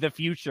see the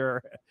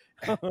future.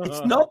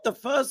 It's not the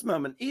first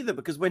moment either,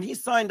 because when he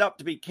signed up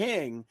to be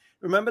king,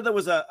 remember there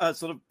was a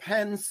sort of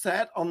pen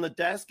set on the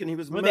desk, and he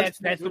was. Well, that's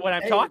the one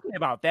I'm talking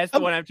about. That's the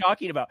one I'm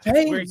talking about.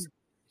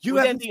 You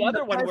have the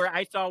other one where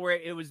I saw where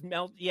it was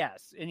melt.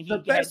 Yes, and the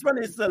best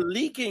one is the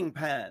leaking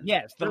pen.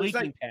 Yes, the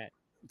leaking pen.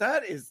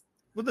 That is.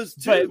 Well, there's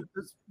two.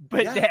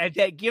 But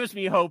that gives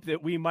me hope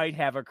that we might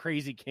have a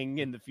crazy king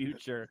in the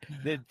future.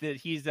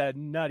 that he's a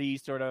nutty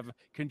sort of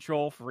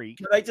control freak.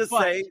 Can I just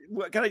say?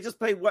 Can I just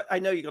play what I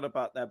know you got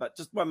about there? But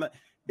just one minute.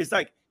 It's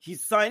like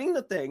he's signing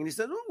the thing, and he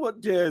said, "Oh,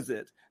 what day is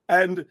it?"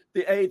 And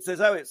the aide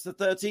says, "Oh, it's the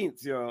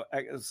 13th, your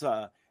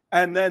sir."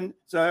 And then,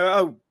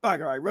 oh,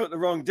 bugger, I wrote the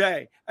wrong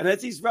day. And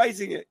as he's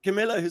writing it,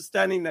 Camilla, who's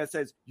standing there,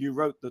 says, "You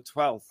wrote the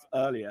 12th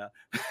earlier."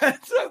 And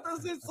so there's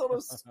this sort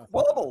of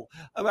squabble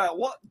about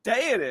what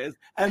day it is.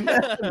 And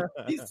then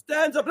he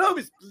stands up, "No,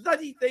 this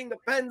bloody thing, the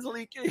pen's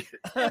leaking."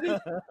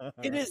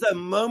 It is a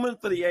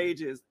moment for the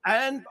ages.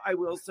 And I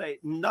will say,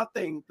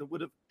 nothing that would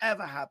have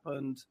ever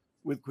happened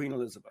with Queen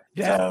Elizabeth.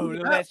 No,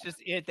 that's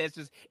just it. That's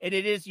just, and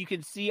it is. You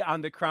can see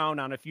on The Crown,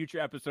 on a future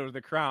episode of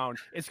The Crown,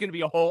 it's going to be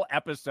a whole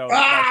episode.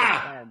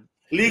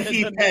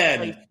 Leaky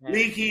pen.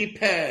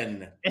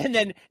 And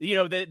then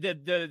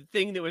the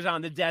thing that was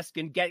on the desk,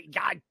 and get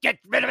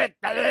rid of it.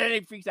 And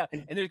he freaks out.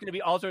 And there's going to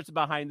be all sorts of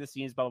behind the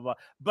scenes, blah blah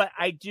blah. But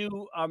I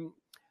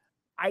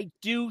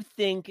do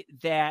think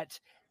that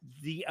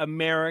the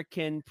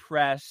American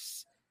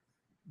press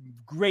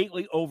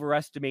greatly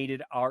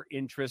overestimated our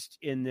interest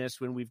in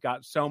this when we've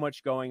got so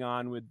much going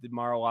on with the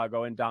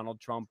Mar-a-Lago and Donald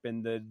Trump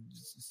and the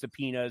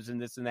subpoenas and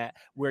this and that,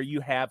 where you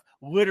have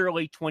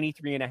literally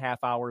 23 and a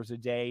half hours a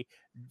day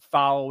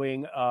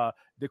following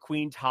the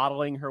Queen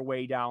toddling her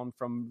way down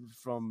from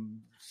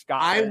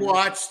Scotland.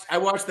 I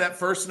watched that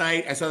first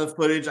night. I saw the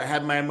footage. I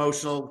had my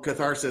emotional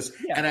catharsis,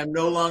 and I'm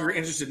no longer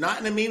interested, not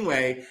in a mean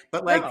way,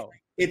 but like, no.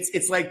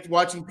 It's like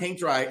watching paint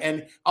dry,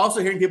 and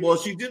also hearing people, well,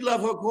 she did love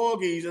her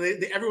corgis.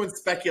 Everyone's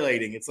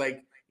speculating. It's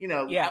like,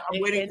 I'm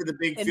waiting for the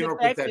big funeral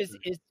procession.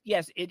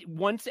 Yes,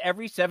 once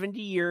every 70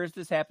 years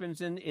this happens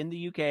in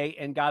the UK,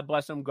 and God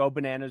bless them, go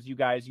bananas, you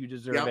guys, you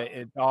deserve it.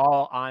 It's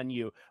all on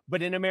you.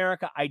 But in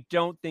America, I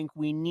don't think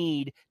we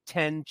need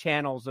 10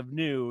 channels of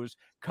news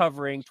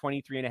covering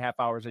 23 and a half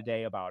hours a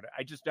day about it.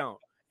 I just don't.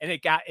 And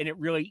it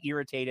really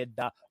irritated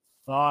the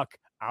fuck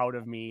out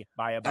of me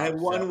by about. I have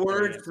one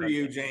word for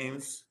you,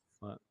 James.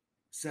 What?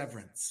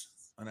 Severance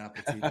on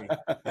Apple TV.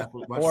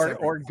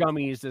 or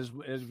gummies, as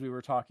we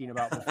were talking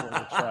about before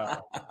the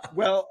show.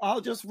 Well,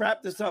 I'll just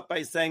wrap this up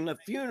by saying the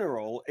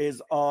funeral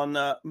is on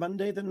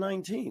Monday the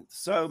 19th.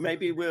 So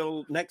maybe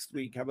we'll next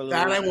week have a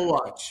little. That I will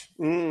watch.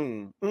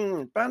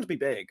 Bound to be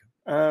big.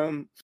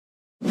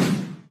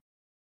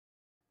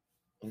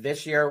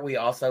 This year, we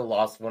also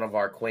lost one of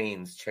our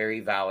queens,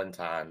 Cherry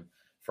Valentine,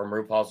 from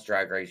RuPaul's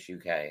Drag Race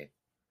UK.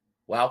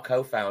 WOW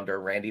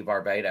co-founder Randy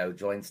Barbado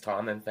joins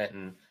Tom and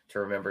Fenton to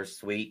remember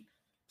sweet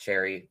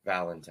Cherry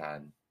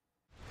Valentine.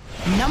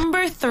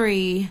 Number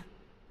 3.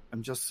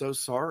 I'm just so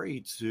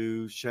sorry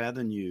to share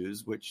the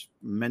news, which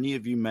many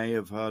of you may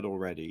have heard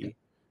already,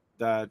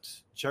 that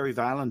Cherry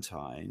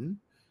Valentine,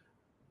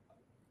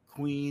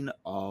 queen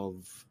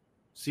of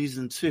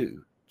season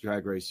 2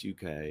 Drag Race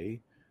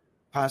UK,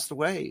 passed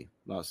away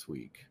last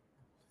week.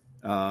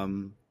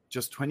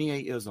 Just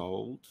 28 years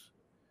old.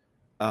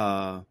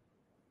 An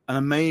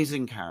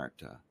amazing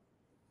character.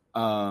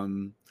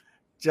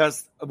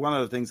 Just one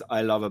of the things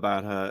I love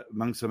about her,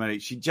 among so many,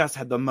 she just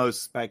had the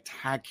most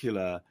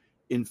spectacular,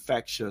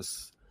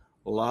 infectious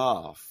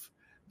laugh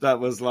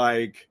that was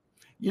like,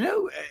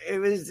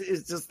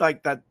 it's just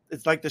like that.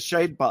 It's like the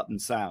shade button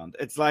sound.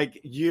 It's like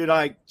you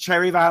like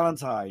Cherry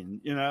Valentine,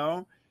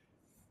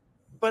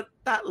 But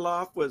that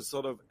laugh was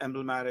sort of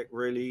emblematic,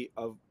 really,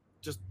 of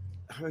just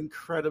her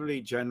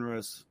incredibly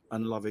generous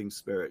and loving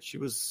spirit. She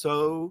was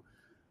so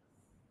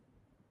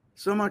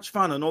much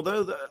fun. And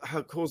although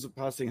her cause of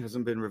passing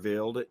hasn't been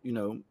revealed,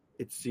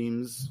 it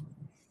seems,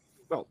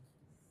 well,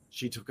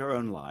 she took her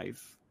own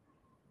life.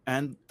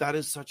 And that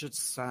is such a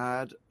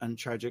sad and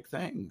tragic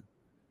thing,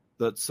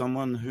 that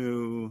someone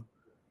who,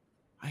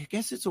 I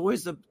guess it's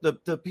always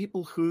the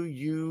people who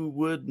you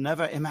would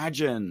never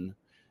imagine.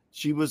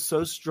 She was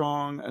so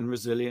strong and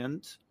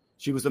resilient.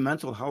 She was a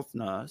mental health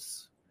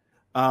nurse.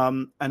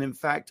 And in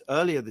fact,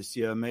 earlier this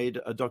year made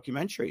a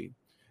documentary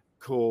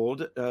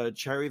called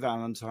Cherry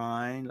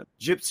Valentine,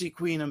 Gypsy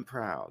Queen and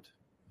Proud,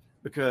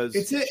 because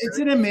it's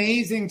an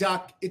amazing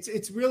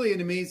it's really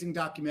an amazing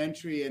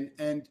documentary,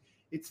 and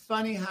it's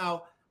funny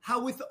how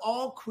with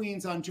all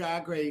queens on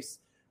Drag Race,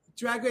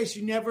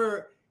 you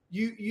never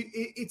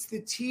it's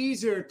the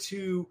teaser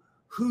to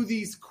who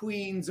these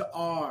queens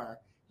are,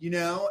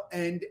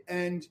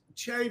 and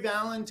Cherry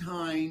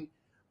Valentine,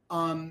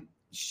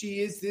 she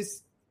is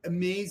this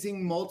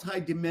amazing,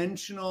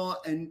 multi-dimensional,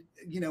 and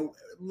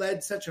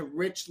led such a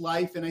rich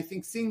life. And I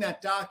think seeing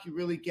that doc, you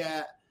really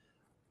get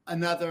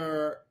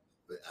another.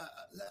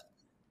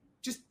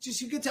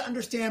 Just you get to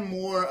understand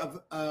more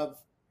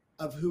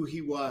of who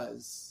he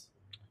was.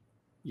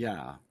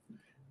 Yeah,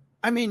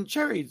 I mean,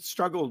 Cherry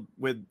struggled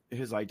with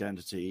his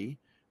identity,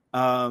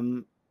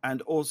 and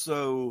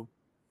also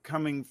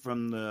coming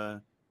from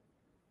the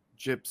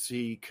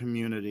Gypsy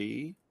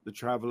community, the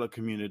Traveler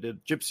community,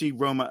 Gypsy,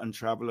 Roma, and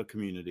Traveler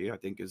community, I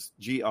think is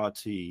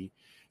GRT.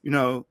 You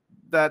know,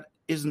 that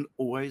isn't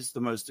always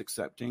the most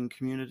accepting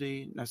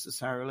community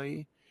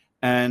necessarily,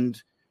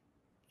 and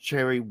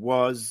Cherry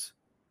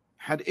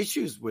had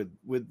issues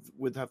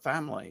with her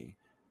family.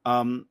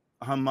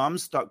 Her mom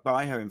stuck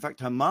by her. In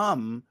fact, her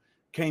mom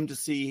came to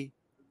see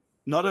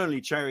not only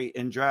Cherry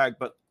in drag,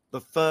 but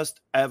the first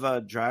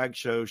ever drag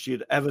show she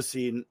had ever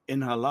seen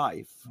in her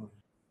life.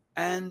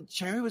 And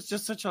Cherry was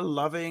just such a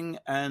loving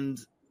and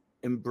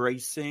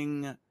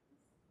embracing and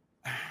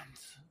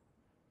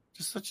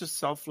just such a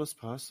selfless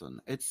person.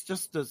 It's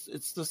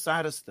the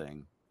saddest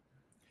thing.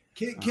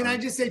 Can I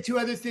just say two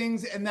other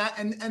things? And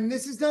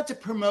this is not to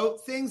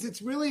promote things.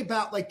 It's really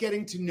about like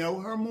getting to know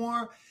her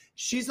more.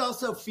 She's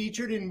also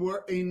featured in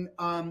Work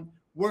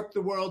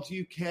the World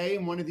UK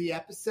in one of the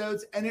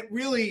episodes. And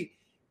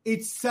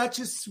it's such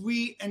a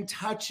sweet and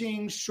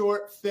touching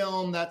short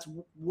film that's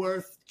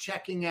worth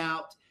checking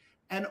out.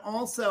 And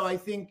also, I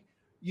think,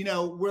 you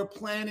know, we're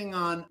planning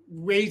on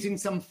raising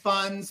some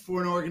funds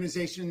for an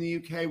organization in the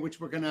UK, which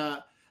we're going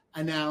to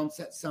announce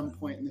at some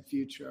point in the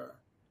future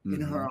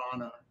in her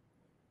honor.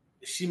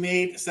 She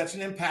made such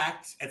an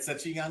impact at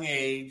such a young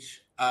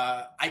age.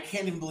 I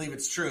can't even believe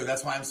it's true.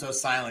 That's why I'm so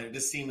silent. It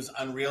just seems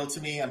unreal to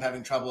me. I'm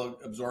having trouble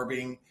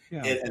absorbing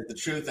it as the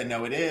truth. I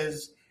know it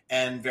is,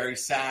 and very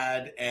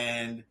sad,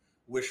 and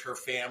wish her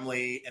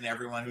family and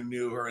everyone who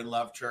knew her and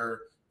loved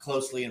her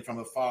closely and from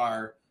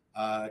afar,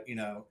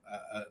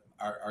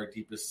 our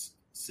deepest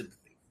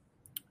sympathy.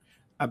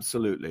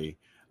 Absolutely.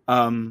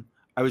 I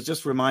was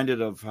just reminded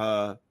of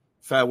her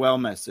farewell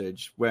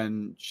message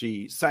when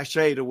she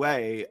sashayed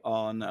away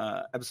on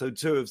episode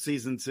 2 of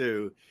season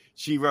 2.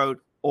 She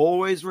wrote,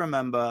 "Always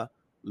remember,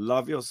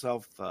 love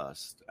yourself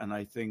first." And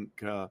I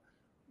think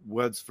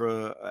words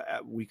for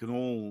we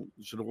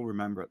should all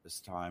remember at this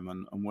time,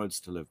 and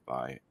words to live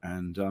by.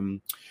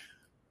 And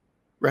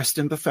rest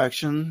in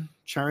perfection,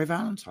 Cherry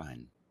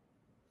Valentine.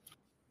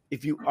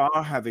 If you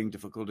are having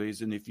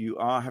difficulties and if you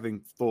are having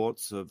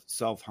thoughts of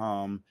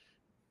self-harm,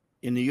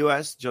 in the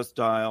US, just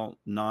dial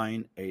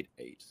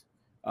 988.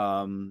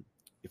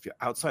 If you're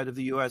outside of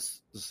the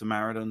US, the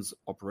Samaritans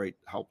operate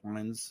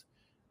helplines,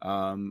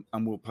 and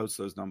we'll post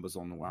those numbers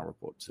on the WOW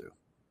Report too.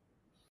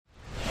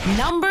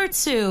 Number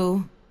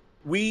 2.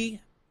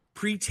 We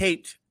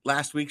pre-taped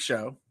last week's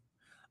show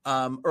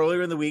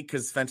earlier in the week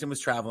because Fenton was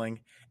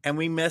traveling, and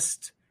we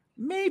missed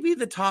maybe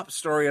the top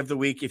story of the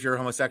week if you're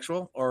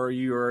homosexual or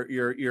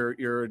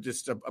you're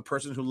just a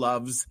person who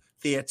loves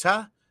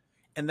theater,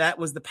 and that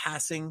was the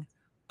passing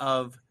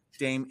of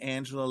Dame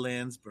Angela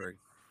Lansbury.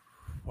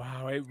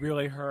 Wow, it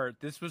really hurt.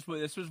 This was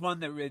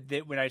one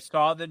that when I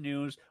saw the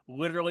news,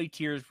 literally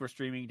tears were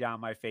streaming down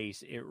my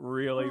face. It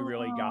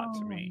really got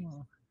to me.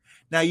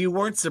 Now, you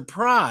weren't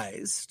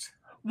surprised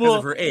because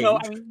of her age.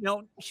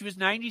 No, she was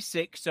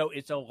 96, so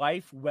it's a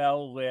life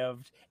well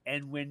lived.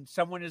 And when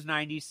someone is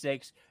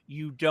 96,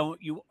 you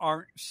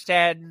aren't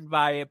saddened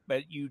by it,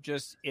 but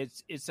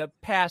it's a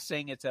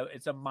passing, it's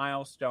a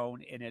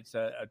milestone, and it's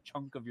a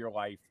chunk of your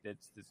life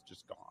that's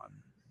just gone.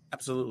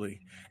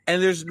 Absolutely.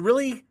 And there's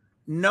really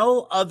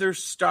no other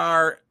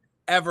star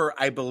ever,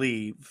 I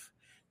believe,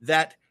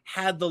 that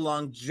had the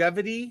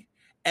longevity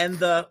and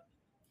the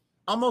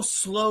almost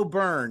slow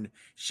burn.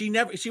 She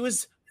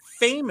was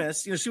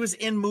famous. You know, she was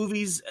in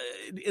movies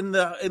in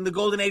the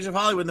golden age of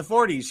Hollywood in the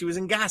 40s. She was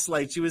in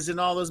Gaslight. She was in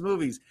all those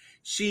movies.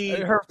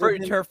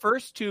 Her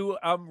first two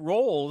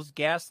roles,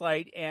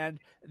 Gaslight, and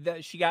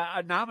she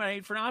got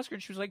nominated for an Oscar.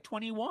 And she was like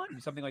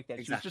 21, something like that.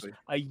 Exactly. She was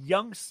just a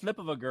young slip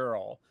of a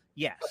girl.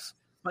 Yes.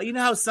 But you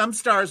know how some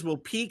stars will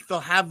peak? They'll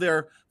have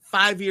their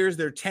 5 years,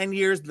 their 10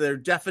 years, their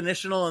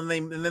definitional, and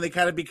then they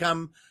kind of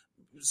become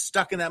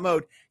stuck in that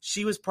mode.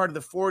 She was part of the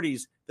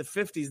 40s, the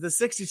 50s, the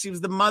 60s. She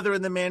was the mother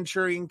in The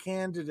Manchurian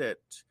Candidate.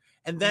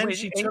 And then and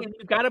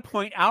you've got to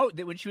point out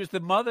that when she was the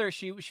mother,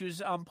 she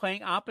was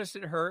playing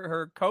opposite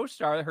her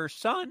co-star, her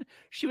son.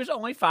 She was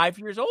only 5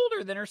 years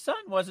older than her son,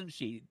 wasn't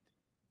she?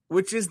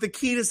 Which is the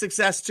key to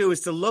success too,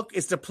 is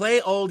to play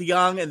old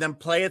young and then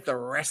play it the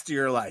rest of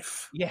your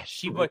life. Yes,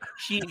 she was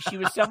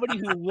somebody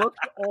who looked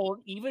old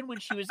even when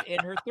she was in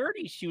her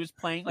 30s. She was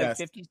playing like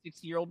 50,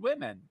 60-year-old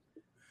women.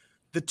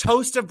 The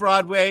toast of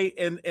Broadway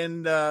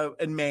in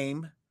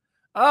Mame.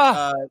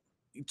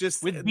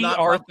 Just with B.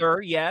 Arthur,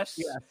 yes,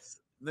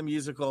 the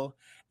musical.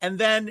 And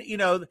then, you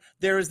know,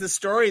 there is the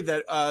story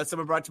that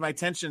someone brought to my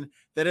attention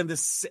that in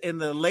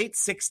the late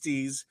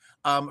 60s,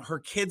 her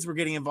kids were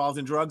getting involved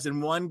in drugs,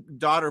 and one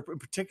daughter in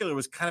particular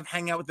was kind of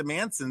hanging out with the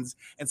Mansons.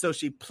 And so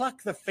she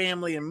plucked the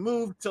family and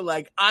moved to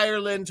like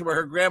Ireland, to where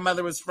her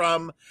grandmother was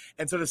from,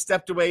 and sort of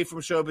stepped away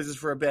from show business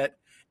for a bit.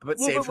 but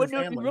saved her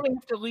family. You really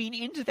have to lean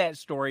into that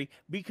story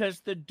because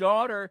the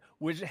daughter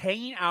was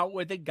hanging out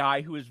with a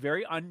guy who was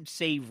very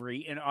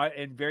unsavory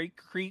and very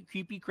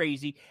creepy,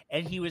 crazy,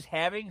 and he was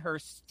having her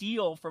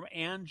steal from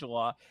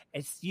Angela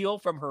and steal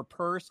from her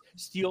purse,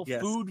 steal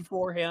food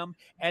for him,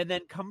 and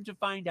then come to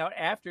find out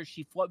after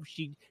she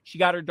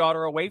got her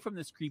daughter away from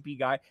this creepy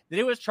guy that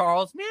it was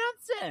Charles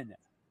Manson.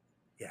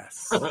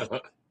 Yes.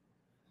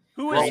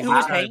 Who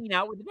was hanging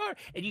out with the daughter?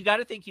 And you got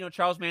to think,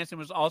 Charles Manson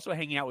was also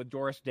hanging out with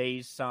Doris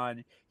Day's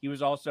son. He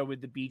was also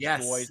with the Beach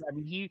Boys. I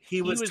mean,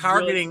 he was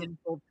targeting, really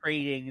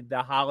infiltrating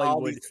the Hollywood,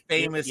 all these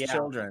famous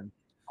children.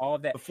 All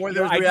of that. Before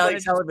there was reality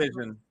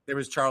television, there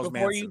was Charles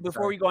Manson.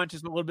 Before we go into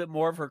a little bit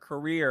more of her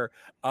career,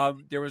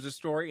 there was a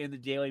story in the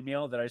Daily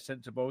Mail that I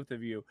sent to both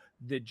of you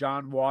that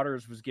John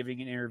Waters was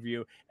giving an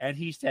interview, and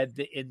he said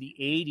that in the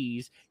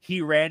 80s,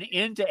 he ran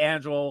into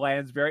Angela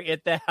Lansbury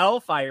at the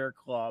Hellfire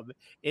Club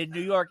in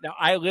New York. Now,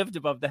 I lived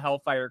above the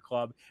Hellfire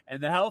Club,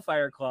 and the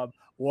Hellfire Club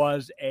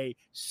was a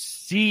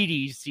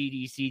seedy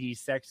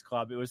sex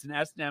club. It was an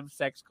S&M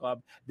sex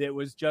club that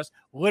was just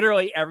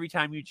literally every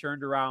time you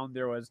turned around,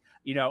 there was,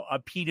 a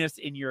penis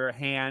in your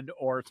hand,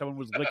 or someone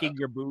was licking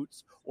your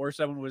boots, or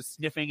someone was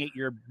sniffing at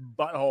your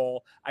butthole.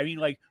 I mean,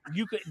 like,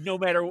 you could,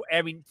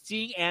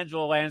 seeing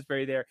Angela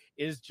Lansbury there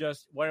is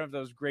just one of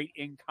those great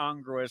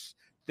incongruous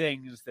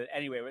things that,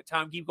 anyway, but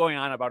Tom, keep going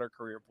on about her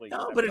career, please.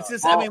 No, but it's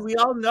just, we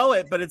all know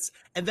it, but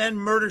and then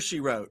Murder, She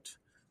Wrote,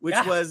 which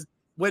was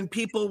when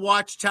people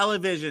watch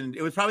television.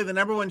 It was probably the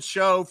number one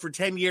show for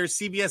 10 years,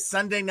 CBS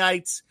Sunday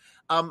nights.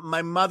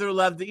 My mother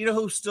loved it. You know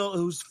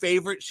whose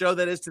favorite show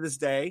that is to this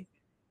day?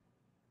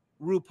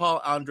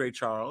 RuPaul Andre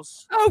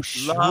Charles. Oh,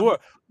 sure.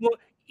 Well,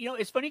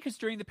 it's funny because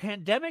during the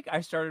pandemic, I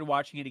started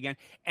watching it again,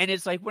 and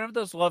it's like one of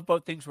those Love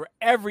Boat things where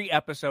every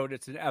episode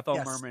it's an Ethel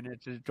Merman,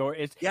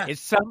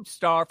 it's some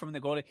star from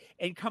the Golden,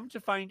 and come to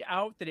find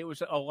out that it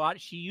was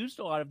she used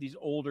a lot of these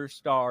older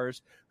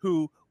stars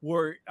who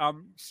were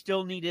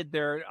still needed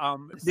their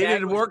they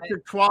didn't work to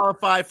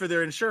qualify for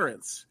their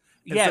insurance.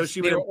 And so she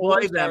would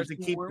employ them to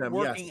keep them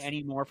working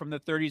anymore from the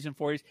 30s and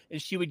 40s,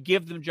 and she would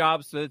give them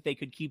jobs so that they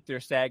could keep their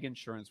SAG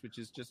insurance, which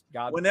is just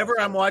God. Whenever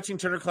I'm watching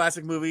Turner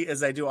Classic Movie,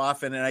 as I do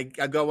often, and I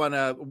go on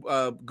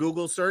a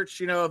Google search,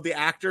 of the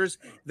actors,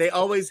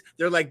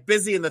 they're like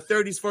busy in the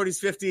 30s,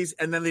 40s, 50s,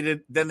 and then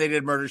they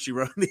did Murder, She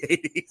Wrote in the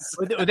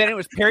 80s. Then it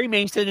was Perry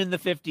Mason in the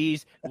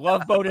 50s,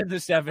 Love Boat in the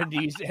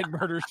 70s, and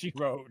Murder, She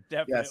Wrote.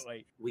 Definitely.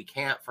 Yes. We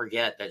can't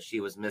forget that she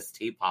was Miss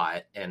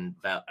Teapot and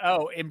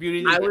in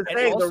Beauty. I would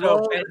say the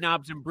role.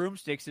 Knobs and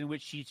Broomsticks, in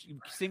which she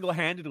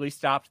single-handedly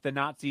stopped the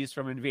Nazis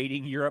from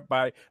invading Europe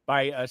by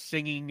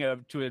singing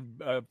to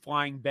a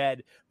flying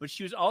bed. But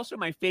she was also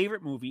my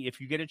favorite movie,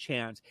 if you get a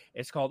chance.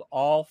 It's called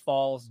All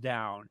Falls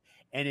Down,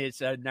 and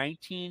it's a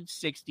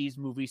 1960s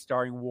movie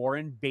starring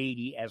Warren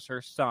Beatty as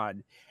her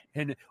son.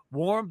 And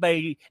Warren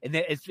Beatty, and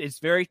it's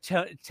very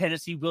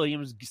Tennessee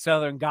Williams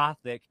Southern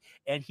Gothic,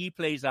 and he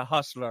plays a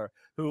hustler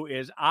who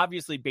is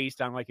obviously based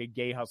on like a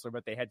gay hustler,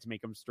 but they had to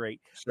make him straight.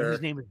 Sure. And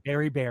his name is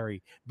Barry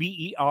Berry,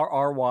 Berry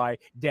 -Berry,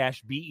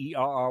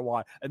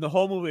 and the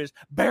whole movie is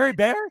Barry,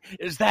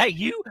 is that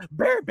you,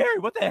 Barry?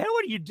 What the hell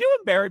are you doing,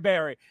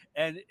 Barry?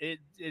 And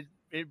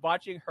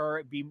watching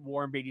her be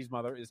Warren Beatty's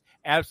mother is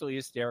absolutely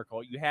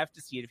hysterical. You have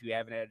to see it if you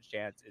haven't had a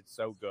chance. It's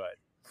so good.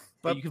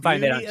 But you can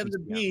find Beauty and the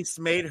Beast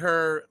made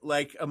her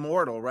like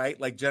immortal, right?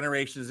 Like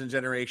generations and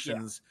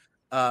generations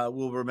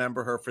will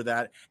remember her for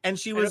that. And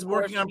she was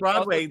working on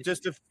Broadway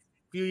just a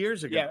few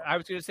years ago. Yeah, I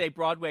was going to say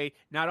Broadway,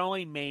 not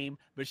only Mame,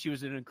 but she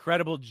was an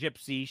incredible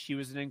gypsy. She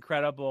was an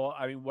incredible,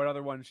 what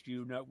other ones do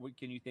you know? What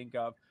can you think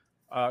of?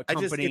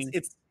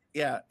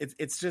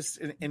 It's just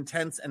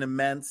intense and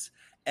immense.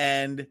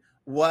 And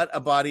what a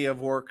body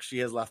of work she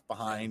has left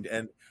behind.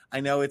 And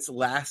I know it's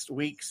last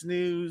week's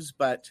news,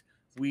 but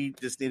we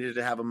just needed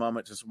to have a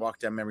moment to walk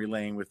down memory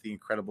lane with the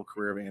incredible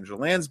career of Angela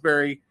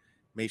Lansbury.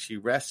 May she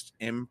rest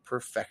in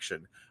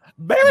perfection.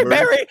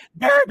 Barry,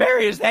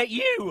 is that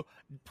you?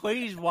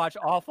 Please watch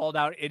All Fall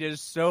Down. It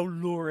is so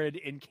lurid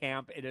in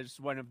camp. It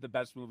is one of the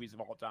best movies of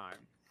all time.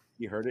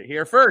 You heard it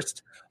here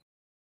first.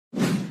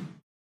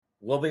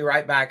 We'll be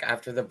right back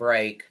after the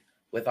break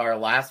with our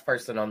last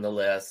person on the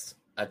list,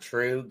 a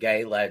true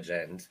gay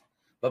legend.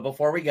 But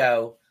before we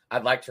go,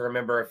 I'd like to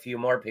remember a few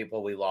more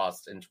people we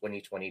lost in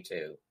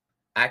 2022.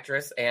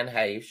 Actress Anne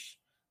Heche,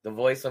 the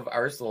voice of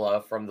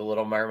Ursula from The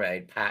Little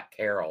Mermaid, Pat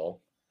Carroll,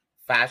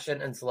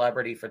 fashion and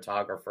celebrity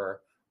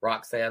photographer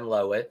Roxanne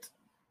Lowitt,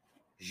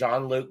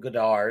 Jean-Luc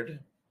Godard,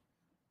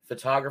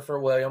 photographer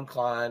William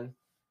Klein,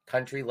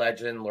 country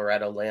legend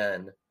Loretta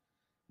Lynn,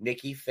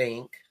 Nikki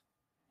Fink,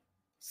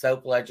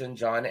 soap legend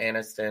John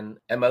Aniston,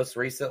 and most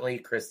recently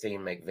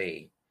Christine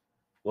McVie.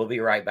 We'll be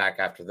right back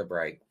after the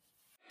break.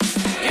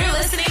 You're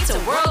listening to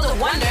World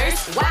of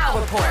Wonders Wow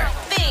Report.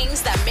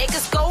 Things that make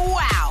us go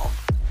wow.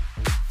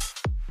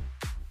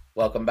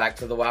 Welcome back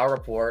to the Wow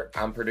Report.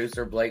 I'm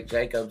producer Blake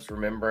Jacobs,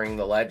 remembering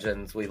the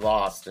legends we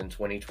lost in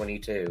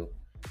 2022.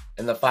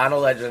 And the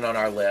final legend on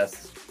our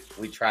list,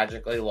 we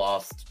tragically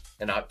lost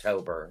in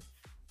October.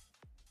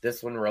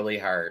 This one really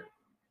hurt.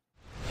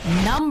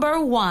 Number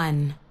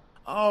 1.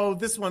 Oh,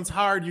 this one's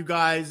hard, you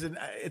guys. And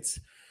it's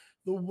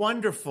the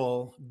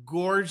wonderful,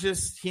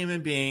 gorgeous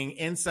human being,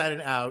 inside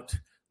and out,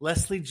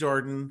 Leslie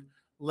Jordan,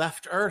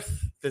 left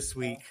Earth this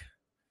week.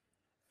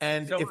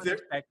 And so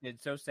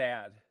unexpected, so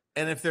sad.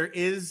 And if there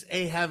is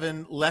a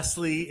heaven,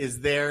 Leslie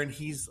is there, and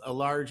he's a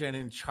large and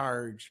in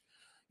charge.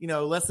 You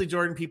know, Leslie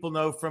Jordan, people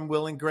know from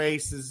Will and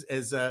Grace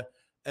as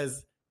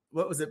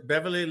what was it,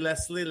 Beverly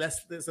Leslie,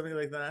 something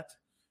like that.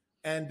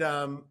 And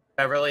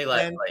Beverly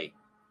Leslie.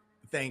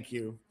 Thank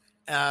you.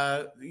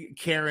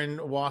 Karen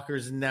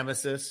Walker's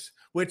nemesis,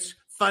 which,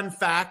 fun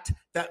fact,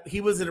 that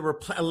he was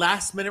a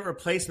last-minute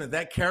replacement.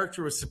 That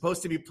character was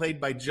supposed to be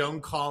played by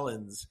Joan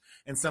Collins,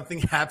 and something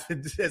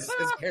happened.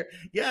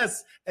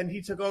 Yes, and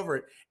he took over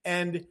it.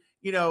 And,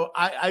 you know,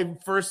 I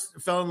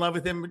first fell in love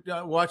with him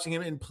watching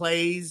him in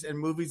plays and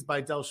movies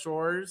by Del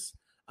Shores,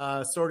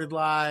 Sordid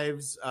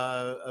Lives,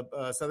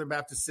 Southern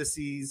Baptist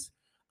Sissies.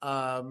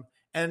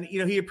 And, you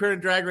know, he appeared in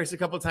Drag Race a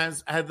couple of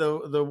times. I had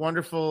the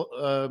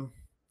wonderful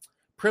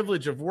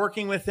privilege of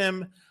working with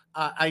him.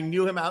 I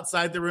knew him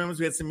outside the rooms.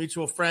 We had some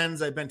mutual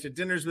friends. I've been to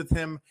dinners with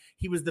him.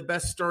 He was the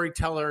best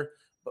storyteller,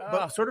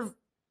 but sort of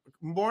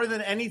more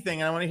than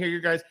anything, and I want to hear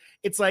you guys,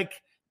 it's like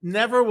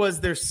never was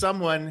there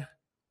someone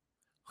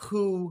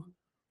who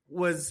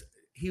was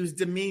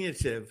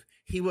diminutive.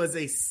 He was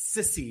a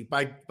sissy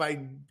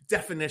by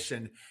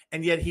definition,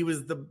 and yet he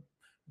was one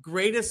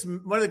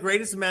of the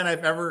greatest men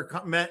I've ever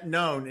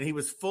known. And he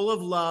was full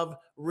of love,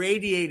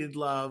 radiated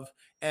love,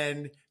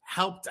 and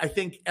helped, I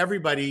think,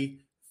 everybody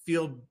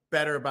feel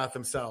better about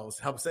themselves.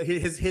 Helps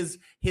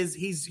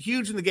he's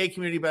huge in the gay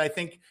community, but I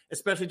think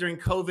especially during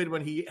COVID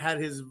when he had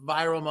his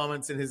viral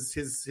moments and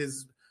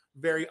his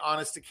very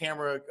honest to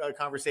camera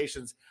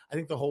conversations, I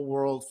think the whole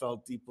world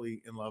fell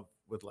deeply in love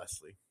with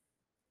Leslie.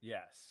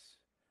 Yes.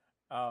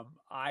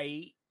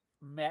 I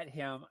met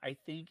him, I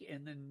think,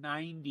 in the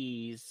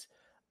 90s.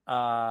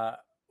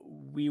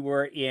 We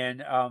were in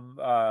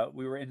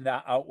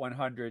the Out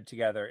 100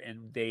 together,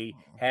 and they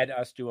had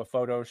us do a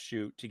photo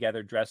shoot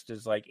together dressed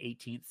as like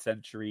 18th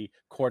century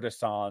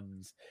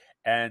courtesans,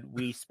 and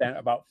we spent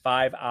about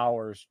 5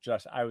 hours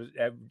just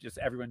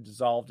everyone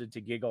dissolved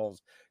into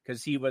giggles,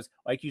 because he was,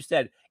 like you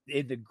said,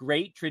 in the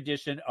great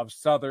tradition of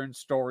Southern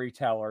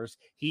storytellers.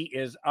 He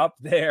is up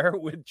there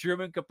with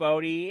Truman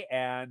Capote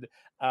and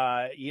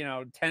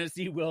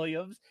Tennessee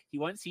Williams.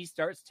 Once he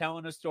starts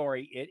telling a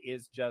story,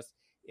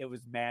 it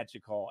was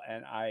magical,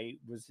 and I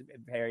was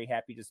very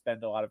happy to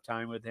spend a lot of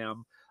time with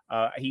him.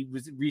 He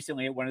was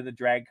recently at one of the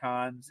drag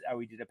cons.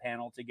 We did a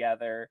panel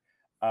together.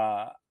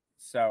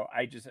 So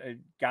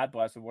God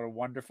bless him. What a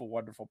wonderful,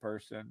 wonderful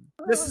person.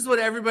 This is what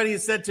everybody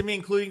has said to me,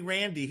 including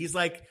Randy. He's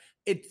like,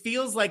 it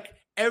feels like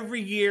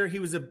every year he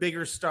was a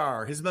bigger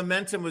star. His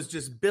momentum was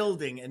just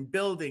building and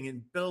building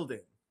and building.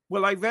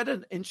 Well, I read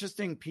an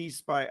interesting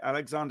piece by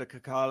Alexander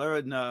Kakala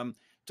and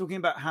talking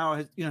about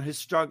how his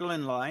struggle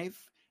in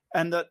life,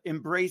 and that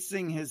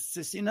embracing his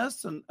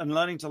sissiness and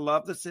learning to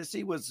love the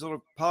sissy was sort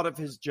of part of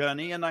his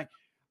journey. And I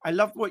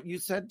loved what you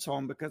said,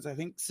 Tom, because I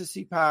think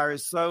sissy power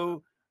is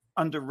so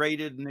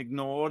underrated and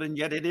ignored, and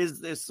yet it is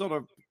this sort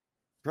of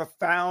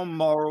profound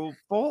moral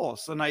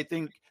force. And I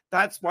think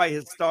that's why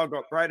his star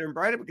got brighter and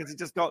brighter, because he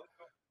just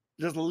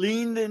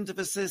leaned into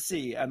the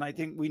sissy. And I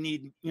think we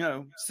need,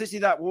 sissy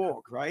that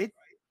walk, right?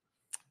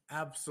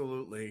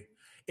 Absolutely.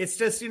 It's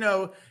just,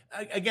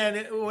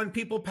 again, when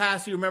people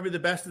pass, you remember the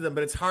best of them,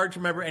 but it's hard to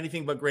remember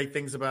anything but great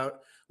things about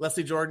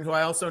Leslie Jordan, who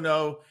I also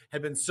know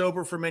had been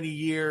sober for many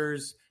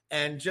years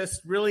and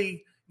just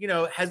really,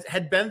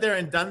 had been there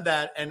and done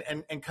that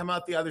and come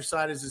out the other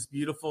side as this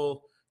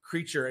beautiful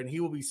creature. And he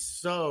will be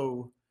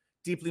so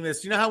deeply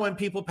missed. You know how when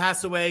people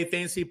pass away,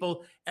 famous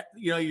people,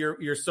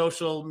 your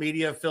social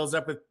media fills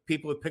up with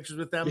people with pictures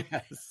with them?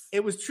 Yes.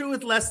 It was true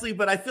with Leslie,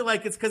 but I feel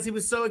like it's because he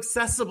was so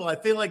accessible. I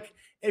feel like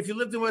if you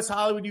lived in West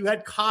Hollywood, you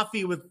had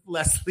coffee with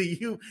Leslie.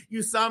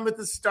 You saw him at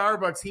the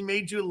Starbucks. He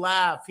made you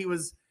laugh. He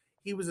was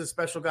a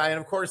special guy. And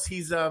of course,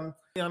 he's on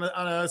a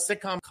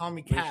sitcom, Call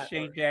Me Kat.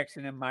 Shane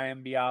Jackson and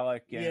Mayim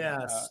Bialik.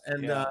 Yes.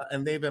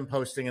 And they've been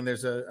posting, and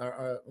there's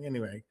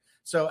anyway.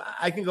 So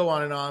I can go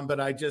on and on, but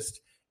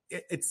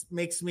it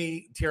makes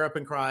me tear up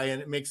and cry,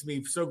 and it makes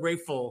me so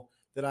grateful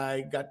that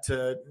I got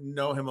to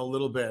know him a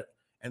little bit,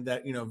 and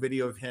that,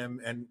 video of him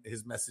and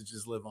his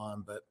messages live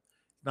on, but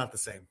not the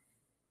same.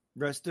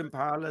 Rest in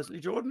power,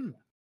 Leslie Jordan.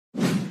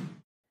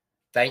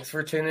 Thanks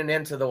for tuning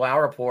in to the Wow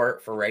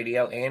Report for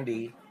Radio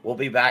Andy. We'll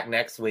be back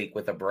next week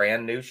with a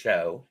brand new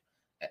show.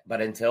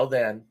 But until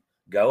then,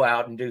 go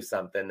out and do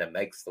something that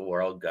makes the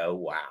world go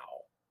wow.